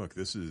your book,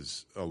 this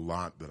is a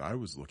lot that I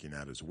was looking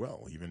at as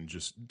well, even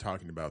just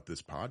talking about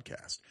this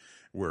podcast,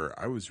 where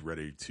I was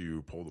ready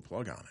to pull the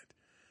plug on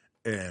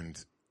it.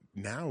 And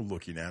now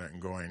looking at it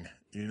and going,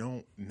 you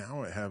know,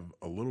 now I have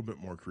a little bit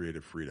more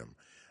creative freedom.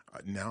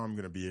 Now I'm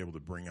going to be able to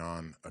bring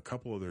on a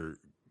couple other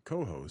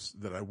co-hosts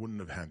that I wouldn't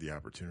have had the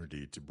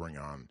opportunity to bring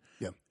on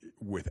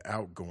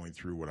without going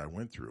through what I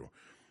went through,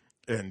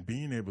 and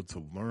being able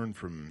to learn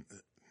from,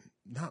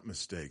 not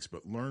mistakes,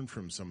 but learn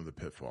from some of the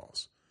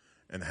pitfalls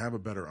and have a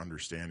better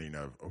understanding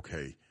of,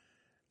 okay,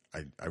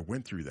 I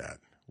went through that.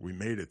 We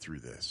made it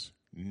through this.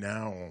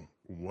 Now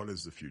what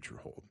does the future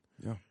hold?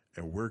 Yeah.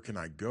 And where can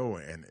I go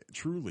and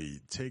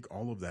truly take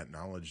all of that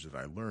knowledge that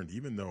I learned,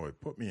 even though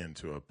it put me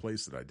into a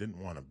place that I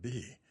didn't want to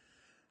be.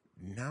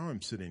 Now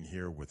I'm sitting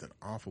here with an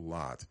awful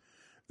lot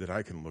that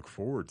I can look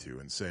forward to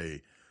and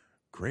say,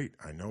 great,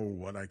 I know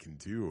what I can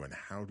do and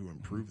how to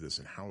improve this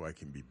and how I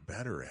can be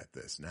better at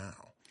this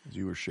now. As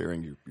you were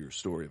sharing your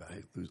story about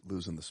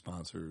losing the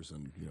sponsors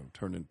and, you know,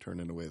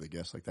 turning away the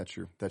guests, like that's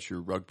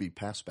your rugby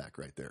pass back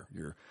right there.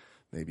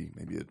 Maybe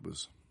it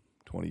was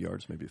 20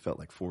 yards, maybe it felt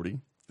like 40,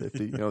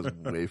 50, you know, it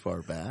was way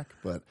far back,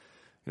 but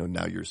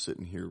now you're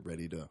sitting here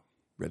ready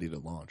to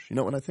launch.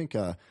 And I think,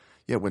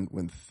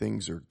 when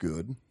things are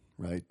good,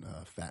 right,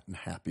 fat and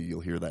happy,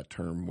 you'll hear that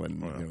term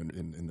when,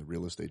 in the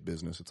real estate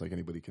business, it's like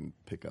anybody can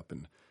pick up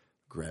and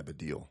grab a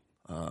deal.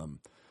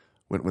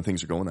 When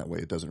things are going that way,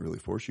 it doesn't really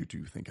force you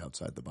to think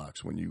outside the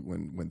box.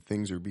 When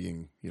things are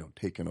being,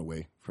 taken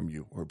away from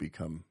you or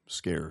become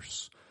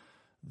scarce,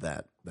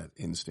 that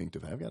instinct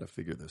of I've got to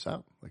figure this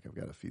out. Like I've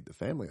got to feed the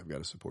family, I've got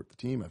to support the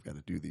team, I've got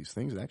to do these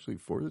things. And actually,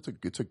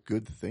 it's a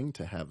good thing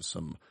to have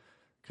some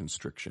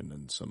constriction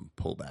and some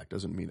pullback.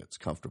 Doesn't mean it's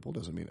comfortable.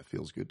 Doesn't mean it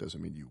feels good.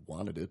 Doesn't mean you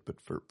wanted it. But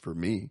for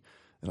me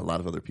and a lot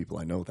of other people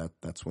I know,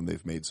 that's when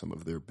they've made some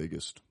of their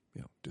biggest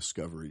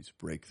discoveries,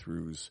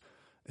 breakthroughs,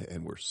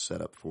 and were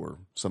set up for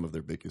some of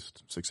their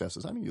biggest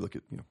successes. I mean, you look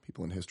at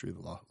people in history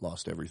that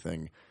lost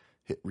everything,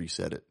 hit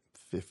reset at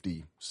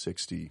 50,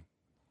 60.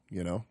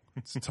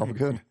 It's all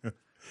good.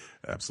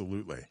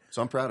 Absolutely.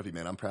 So I'm proud of you,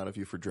 man. I'm proud of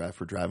you for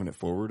driving it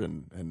forward,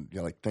 and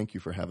thank you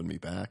for having me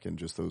back. And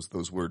just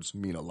those words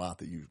mean a lot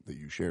that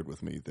you shared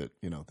with me. That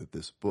that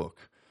this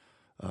book,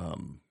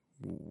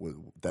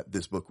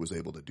 this book was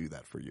able to do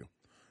that for you.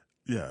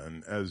 Yeah,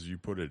 and as you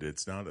put it,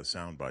 it's not a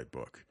soundbite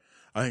book.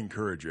 I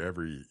encourage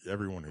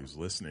everyone who's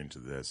listening to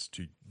this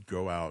to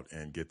go out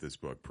and get this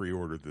book,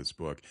 pre-order this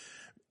book.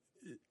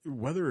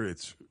 Whether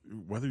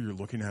you're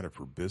looking at it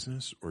for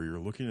business or you're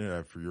looking at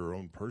it for your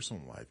own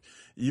personal life,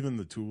 even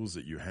the tools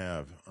that you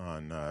have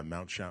on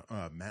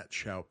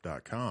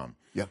mattschaub.com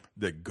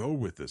that go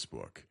with this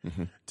book,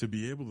 to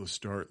be able to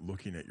start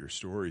looking at your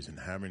stories and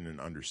having an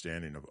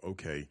understanding of,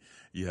 okay,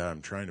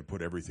 I'm trying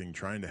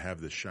to have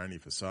this shiny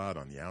facade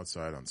on the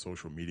outside on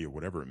social media,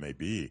 whatever it may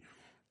be,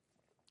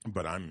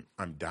 but I'm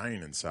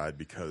dying inside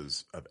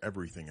because of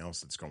everything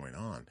else that's going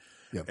on.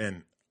 Yep.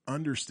 And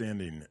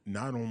understanding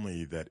not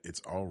only that it's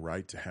all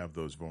right to have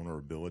those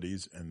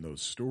vulnerabilities and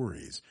those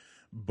stories,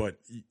 but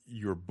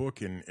your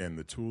book and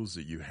the tools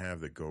that you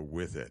have that go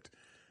with it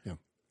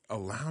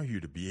allow you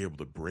to be able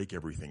to break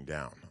everything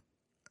down.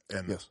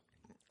 And yes.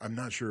 I'm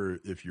not sure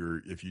if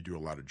you do a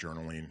lot of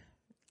journaling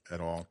at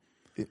all.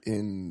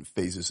 In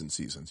phases and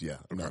seasons, yeah.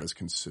 I'm not as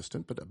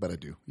consistent, but I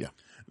do, yeah.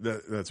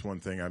 That's one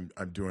thing. I'm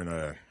doing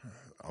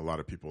a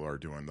lot of people are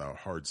doing the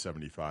hard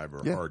 75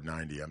 or hard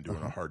 90. I'm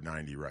doing a hard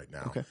 90 right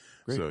now. Okay,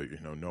 great. So,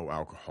 no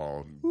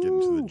alcohol,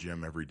 getting to the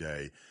gym every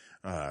day,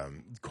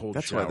 cold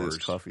That's showers. Why this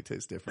coffee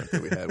tastes different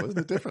than we had. Wasn't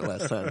it different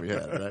last time we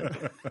had,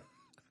 right?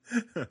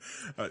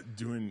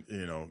 Doing,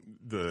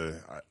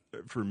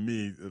 for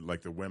me,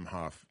 like the Wim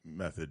Hof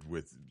method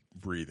with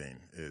breathing,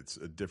 it's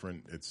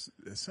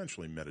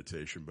essentially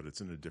meditation, but it's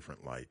in a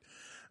different light.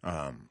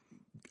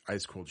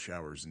 Ice cold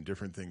showers and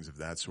different things of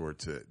that sort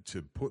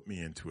to put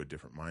me into a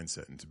different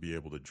mindset and to be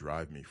able to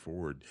drive me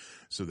forward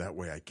so that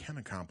way I can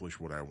accomplish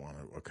what I want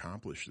to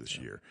accomplish this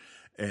year.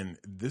 And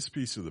this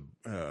piece of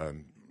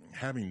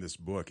having this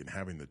book and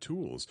having the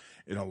tools,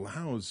 it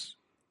allows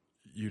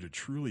you to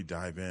truly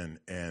dive in,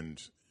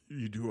 and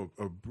you do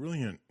a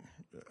brilliant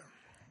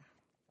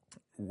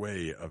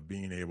way of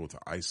being able to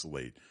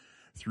isolate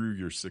through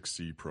your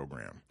 6C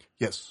program.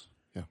 Yes.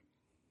 Yeah.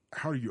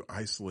 How do you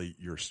isolate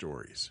your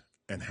stories?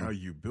 And how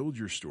you build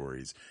your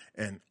stories,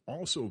 and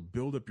also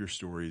build up your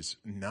stories,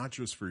 not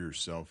just for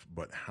yourself,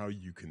 but how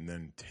you can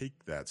then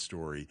take that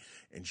story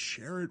and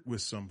share it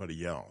with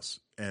somebody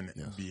else and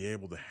be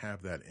able to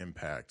have that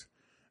impact,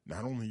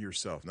 not only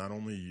yourself, not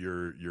only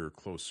your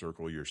close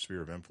circle, your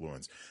sphere of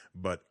influence,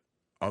 but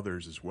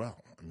others as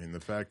well. I mean, the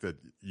fact that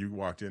you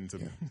walked into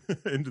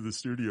the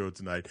studio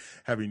tonight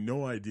having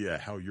no idea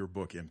how your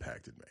book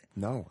impacted me.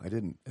 No, I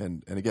didn't.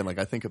 And again, like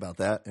I think about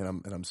that,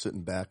 and I'm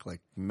sitting back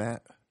like,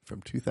 Matt,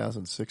 from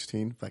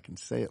 2016, if I can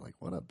say it, like,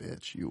 what a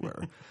bitch you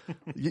were.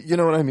 you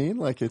know what I mean?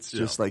 Like, it's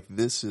just like,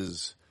 this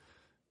is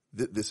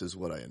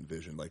what I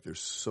envision. Like,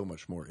 there's so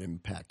much more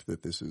impact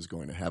that this is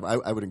going to have.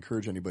 I would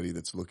encourage anybody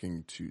that's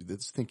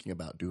thinking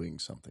about doing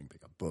something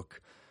big, a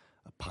book,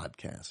 a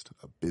podcast,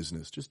 a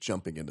business, just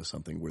jumping into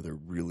something where they're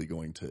really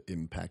going to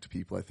impact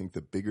people. I think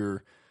the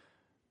bigger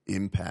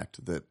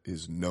impact that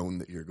is known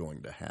that you're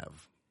going to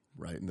have,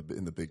 right,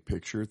 in the big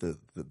picture,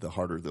 the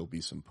harder there'll be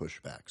some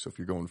pushback. So if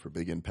you're going for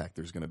big impact,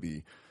 there's going to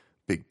be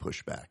big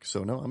pushback.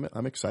 So no,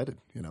 I'm excited.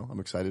 I'm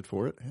excited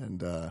for it,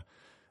 and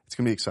it's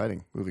going to be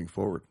exciting moving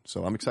forward.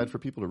 So I'm excited for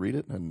people to read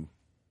it and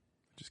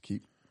just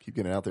keep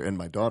getting it out there. And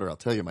my daughter, I'll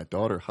tell you,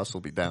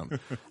 hustled me down.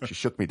 She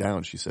shook me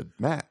down. She said,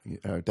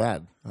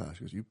 Dad, she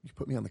goes, you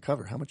put me on the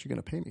cover. How much are you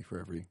going to pay me for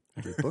every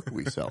book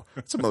we sell?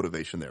 It's a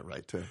motivation there,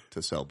 right,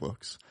 to sell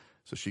books.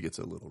 So she gets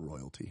a little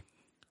royalty.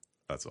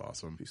 That's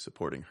awesome. Be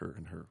supporting her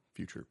in her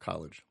future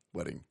college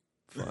wedding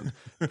fund,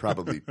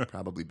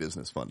 probably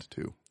business fund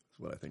too. Is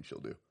what I think she'll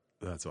do.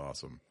 That's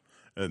awesome.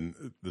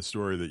 And the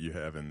story that you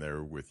have in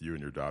there with you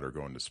and your daughter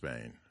going to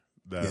Spain,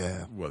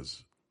 I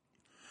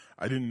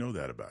didn't know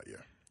that about you.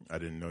 I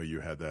didn't know you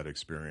had that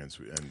experience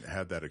and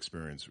had that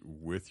experience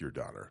with your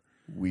daughter.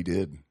 We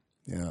did.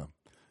 Yeah.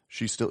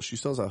 She still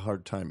has a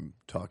hard time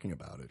talking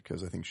about it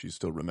because I think she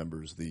still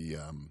remembers the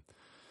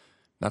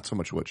Not so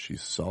much what she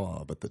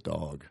saw, but the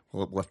dog.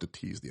 We'll have to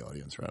tease the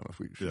audience. Right? I don't know if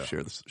we should Yeah.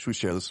 share this. Should we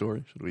share the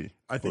story? Should we?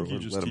 I think you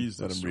just teased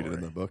the let them read it in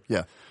story. the book.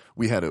 Yeah,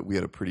 we had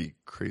a pretty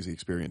crazy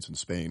experience in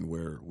Spain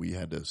where we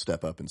had to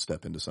step up and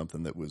step into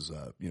something that was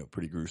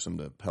pretty gruesome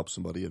to help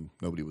somebody, and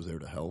nobody was there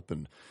to help.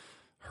 And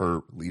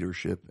her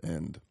leadership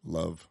and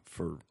love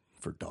for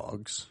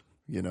dogs,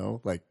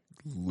 like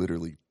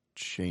literally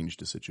changed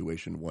the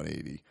situation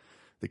 180.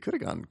 They could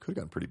have gone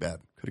pretty bad.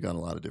 Could have gone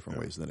a lot of different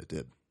ways than it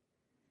did.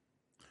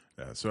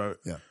 Yeah. So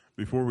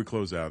before we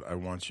close out, I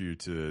want you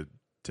to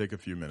take a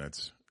few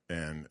minutes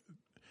and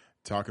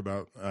talk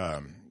about,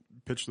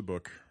 pitch the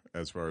book.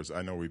 As far as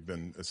I know, we've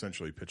been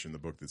essentially pitching the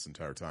book this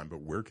entire time,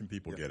 but where can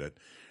people get it?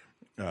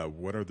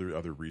 What are the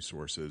other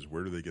resources?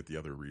 Where do they get the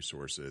other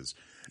resources?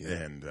 Yeah.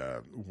 And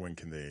when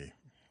can they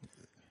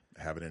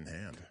have it in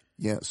hand?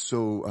 Yeah,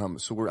 so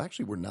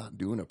we're not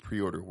doing a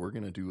pre-order. We're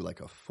going to do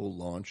like a full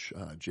launch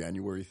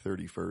January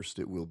 31st.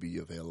 It will be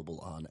available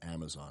on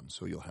Amazon.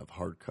 So you'll have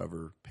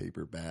hardcover,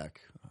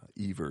 paperback,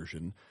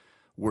 e-version.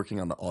 Working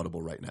on the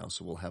Audible right now,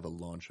 so we'll have a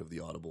launch of the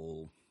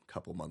Audible a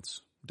couple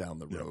months down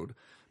the road.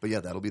 But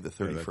yeah, that'll be the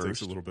 31st. Yeah, that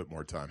takes a little bit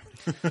more time.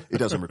 It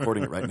does. I'm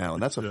recording it right now,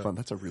 and that's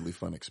a really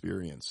fun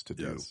experience to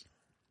do. Yes.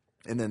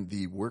 And then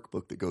the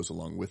workbook that goes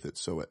along with it.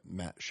 So at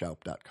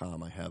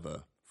mattschaub.com, I have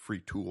a free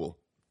tool.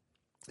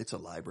 It's a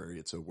library.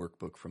 It's a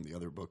workbook from the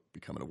other book,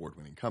 Become an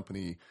Award-Winning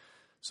Company,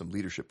 some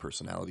leadership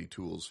personality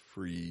tools,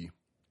 free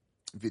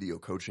video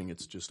coaching.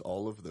 It's just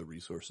all of the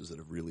resources that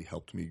have really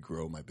helped me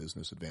grow my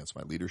business, advance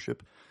my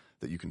leadership,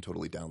 that you can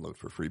totally download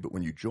for free. But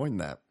when you join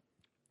that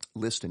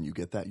list and you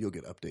get that, you'll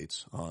get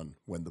updates on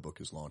when the book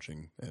is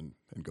launching and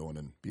going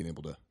and being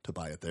able to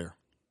buy it there.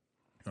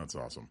 That's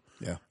awesome.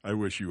 Yeah. I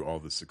wish you all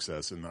the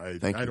success, and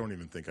I don't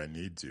even think I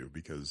need to,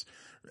 because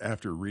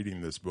after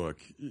reading this book,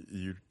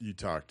 you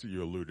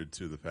alluded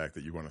to the fact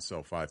that you want to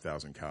sell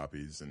 5,000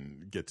 copies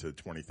and get to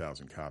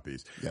 20,000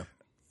 copies. Yeah.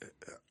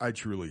 I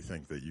truly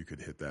think that you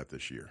could hit that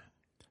this year.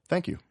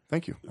 Thank you.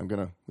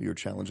 You're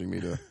challenging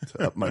me to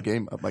up my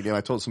game.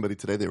 I told somebody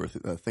today they were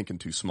thinking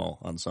too small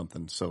on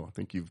something. So I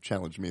think you've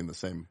challenged me in the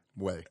same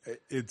way.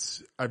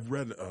 I've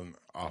read an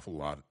awful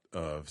lot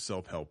of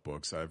self-help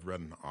books. I've read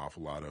an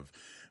awful lot of,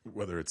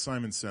 whether it's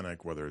Simon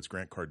Sinek, whether it's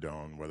Grant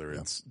Cardone, whether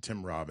it's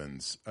Tim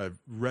Robbins. I've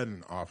read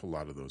an awful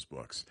lot of those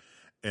books,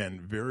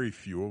 and very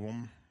few of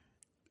them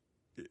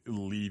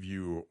leave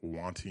you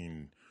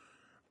wanting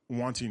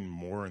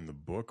more in the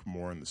book,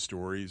 more in the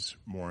stories,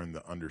 more in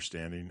the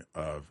understanding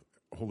of,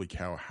 holy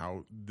cow,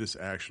 how this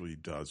actually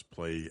does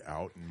play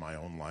out in my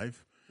own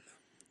life.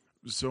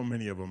 So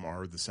many of them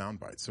are the sound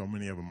bites. So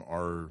many of them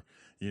are,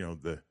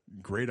 the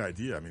great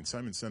idea. I mean,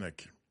 Simon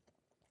Sinek,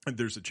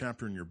 there's a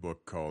chapter in your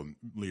book called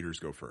Leaders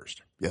Go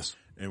First. Yes.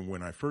 And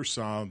when I first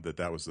saw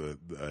that was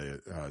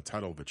the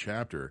title of a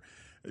chapter,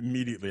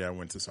 immediately I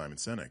went to Simon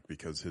Sinek,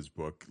 because his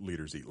book,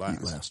 Leaders Eat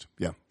Last. Eat Last,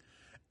 yeah.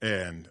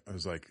 And I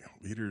was like,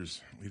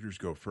 leaders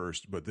go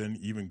first. But then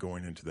even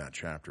going into that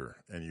chapter,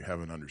 and you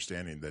have an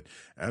understanding that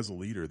as a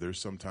leader, there's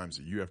sometimes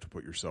that you have to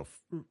put yourself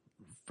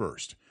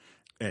first.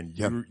 And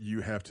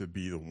you have to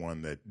be the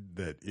one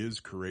that is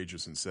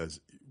courageous and says,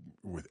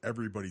 with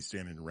everybody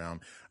standing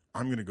around,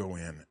 I'm going to go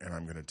in and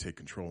I'm going to take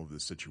control of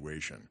this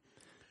situation.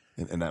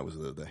 And that was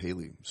the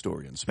Haley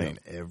story in Spain.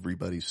 Yeah.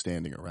 Everybody's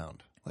standing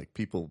around. Like,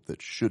 people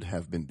that should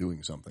have been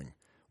doing something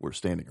were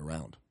standing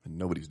around, and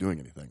nobody's doing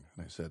anything.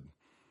 And I said,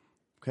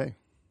 okay,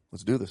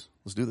 let's do this.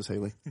 Let's do this,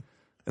 Haley.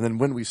 And then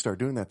when we start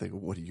doing that, they go,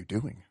 what are you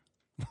doing?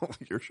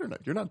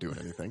 You're not doing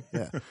anything.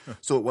 Yeah.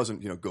 So it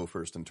wasn't, go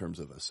first in terms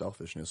of a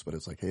selfishness, but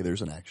it's like, hey,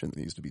 there's an action that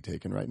needs to be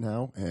taken right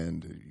now.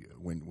 And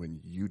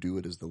when you do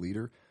it as the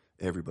leader,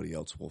 everybody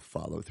else will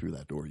follow through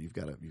that door. You've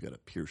got to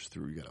pierce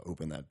through. You got to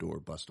open that door,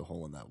 bust a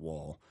hole in that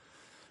wall.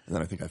 And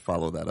then I think I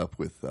follow that up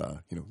with,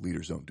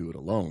 leaders don't do it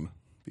alone,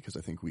 because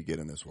I think we get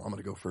in this, well, I'm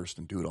going to go first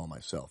and do it all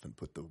myself and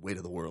put the weight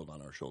of the world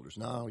on our shoulders.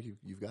 No,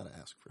 you've got to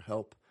ask for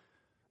help.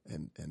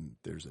 And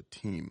there's a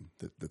team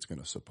that's going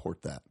to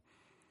support that,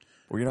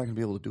 or you're not going to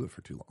be able to do it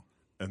for too long.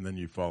 And then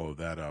you follow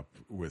that up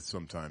with,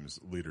 sometimes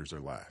leaders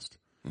are last.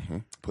 Mm-hmm.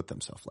 Put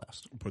themselves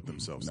last.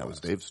 And that was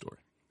Dave's story.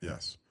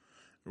 Yes.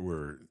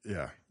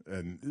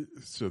 And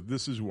so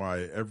this is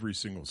why every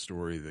single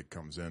story that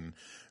comes in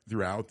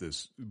throughout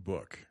this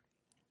book,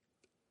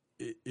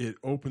 it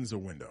opens a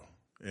window,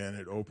 and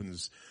it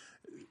opens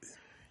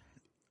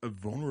a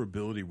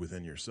vulnerability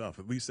within yourself.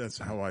 At least that's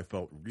how I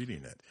felt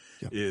reading it.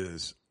 Yep.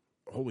 Is,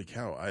 holy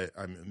cow,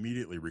 I'm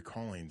immediately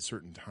recalling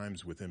certain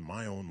times within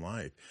my own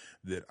life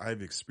that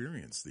I've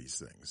experienced these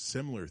things,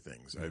 similar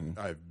things. Mm-hmm.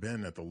 I've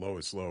been at the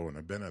lowest low, and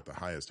I've been at the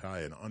highest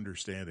high, and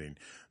understanding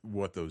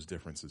what those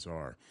differences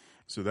are.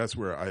 So that's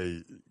where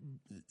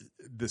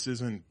this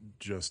isn't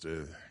just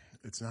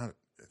it's not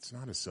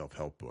a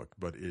self-help book,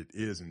 but it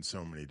is in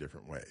so many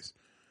different ways.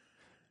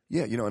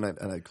 Yeah,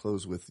 and I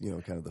close with,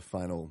 kind of the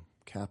final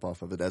cap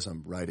off of it as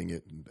I'm writing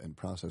it and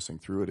processing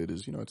through it. It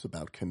is, it's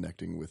about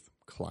connecting with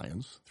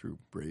clients through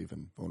brave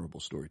and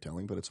vulnerable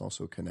storytelling, but it's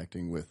also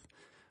connecting with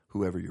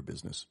whoever your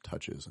business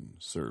touches and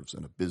serves.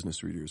 And a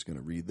business reader is going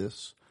to read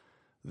this.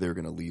 they're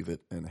going to leave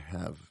it and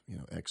have,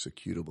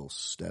 executable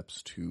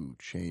steps to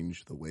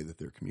change the way that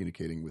they're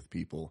communicating with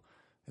people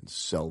and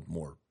sell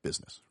more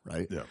business,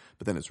 right? Yeah.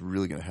 But then it's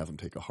really going to have them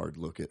take a hard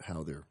look at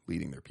how they're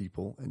leading their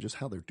people and just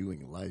how they're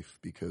doing life,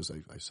 because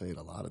I say it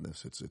a lot in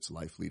this, it's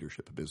life,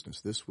 leadership, and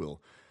business. This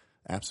will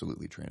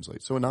absolutely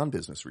translate. So a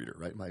non-business reader,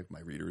 right? My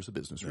reader is a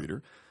business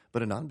reader,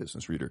 but a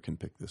non-business reader can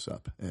pick this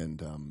up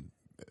and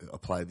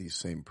apply these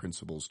same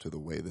principles to the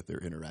way that they're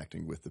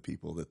interacting with the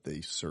people that they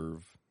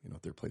serve,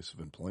 at their place of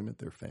employment,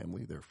 their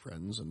family, their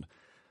friends, and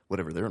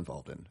whatever they're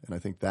involved in. And I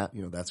think that,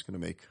 that's going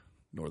to make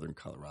Northern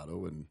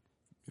Colorado and,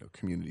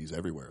 communities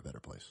everywhere a better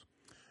place.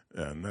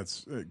 And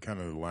that's kind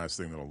of the last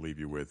thing that I'll leave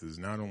you with is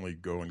not only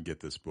go and get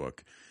this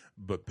book,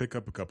 but pick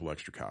up a couple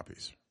extra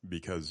copies,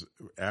 because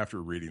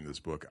after reading this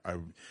book,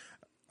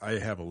 I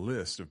have a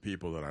list of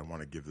people that I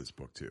want to give this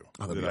book to.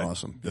 Oh, that'd be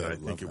awesome. That Yeah, I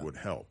think it would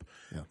help.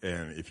 Yeah.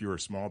 And if you're a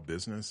small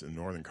business in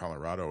Northern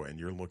Colorado and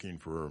you're looking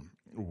for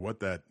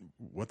what that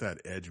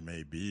edge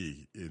may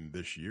be in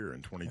this year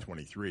in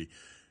 2023,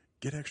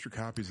 get extra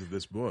copies of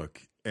this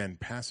book and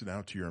pass it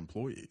out to your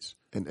employees.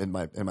 And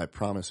my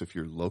promise, if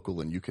you're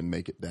local and you can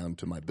make it down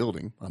to my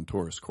building on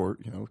Torres Court,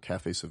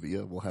 Cafe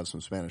Sevilla, we'll have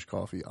some Spanish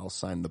coffee. I'll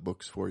sign the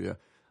books for you.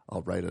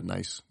 I'll write a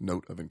nice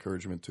note of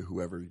encouragement to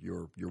whoever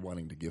you're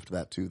wanting to gift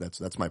that to.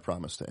 That's my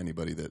promise to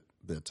anybody that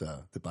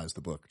buys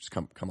the book. Just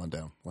come on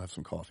down. We'll have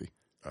some coffee.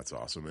 That's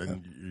awesome.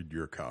 And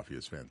your coffee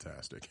is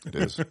fantastic. It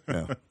is.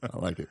 Yeah, I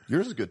like it.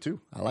 Yours is good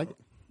too. I like it.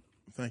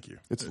 Thank you.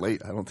 It's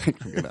late. I don't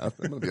think I'm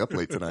gonna be up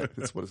late tonight.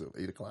 It's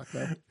 8:00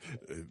 now?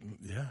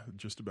 Yeah,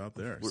 just about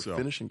there. We're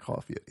finishing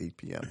coffee at 8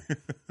 p.m.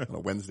 on a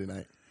Wednesday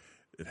night.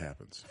 It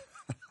happens.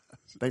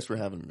 Thanks for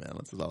having me, man.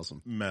 This is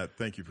awesome. Matt,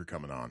 thank you for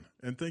coming on.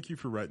 And thank you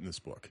for writing this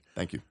book.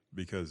 Thank you.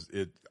 Because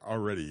it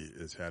already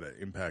has had an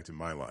impact in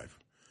my life.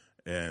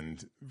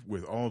 And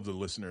with all of the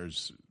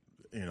listeners,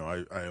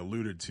 I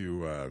alluded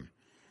to,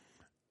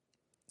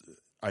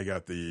 I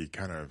got the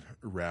kind of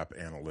rap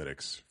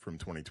analytics from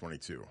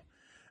 2022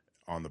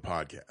 on the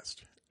podcast.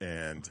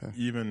 And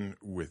even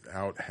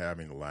without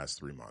having the last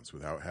 3 months,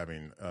 without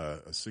having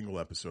a single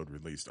episode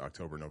released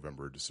October,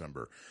 November,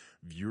 December,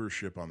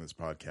 viewership on this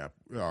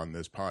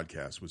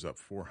podcast was up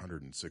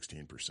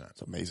 416%.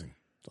 It's amazing.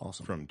 It's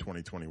awesome. From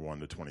 2021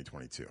 to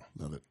 2022.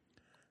 Love it.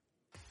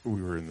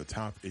 We were in the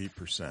top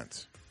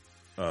 8%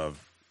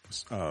 of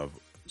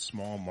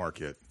small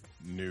market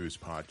news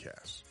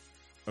podcasts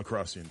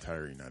across the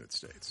entire United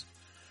States.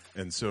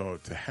 And so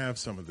to have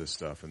some of this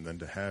stuff and then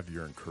to have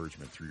your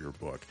encouragement through your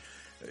book,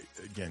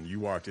 again,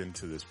 you walked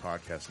into this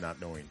podcast not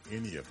knowing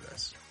any of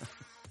this,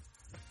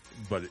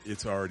 but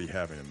it's already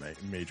having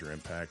a major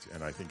impact,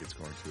 and I think it's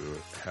going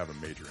to have a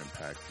major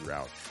impact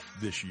throughout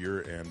this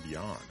year and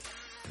beyond.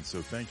 And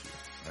so thank you.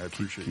 I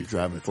appreciate you. Keep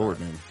driving forward,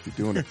 man. Keep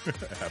doing it.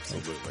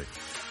 Absolutely.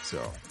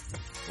 So,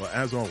 well,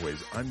 as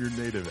always, I'm your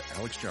native,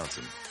 Alex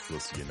Johnson. We'll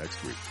see you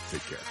next week.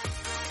 Take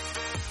care.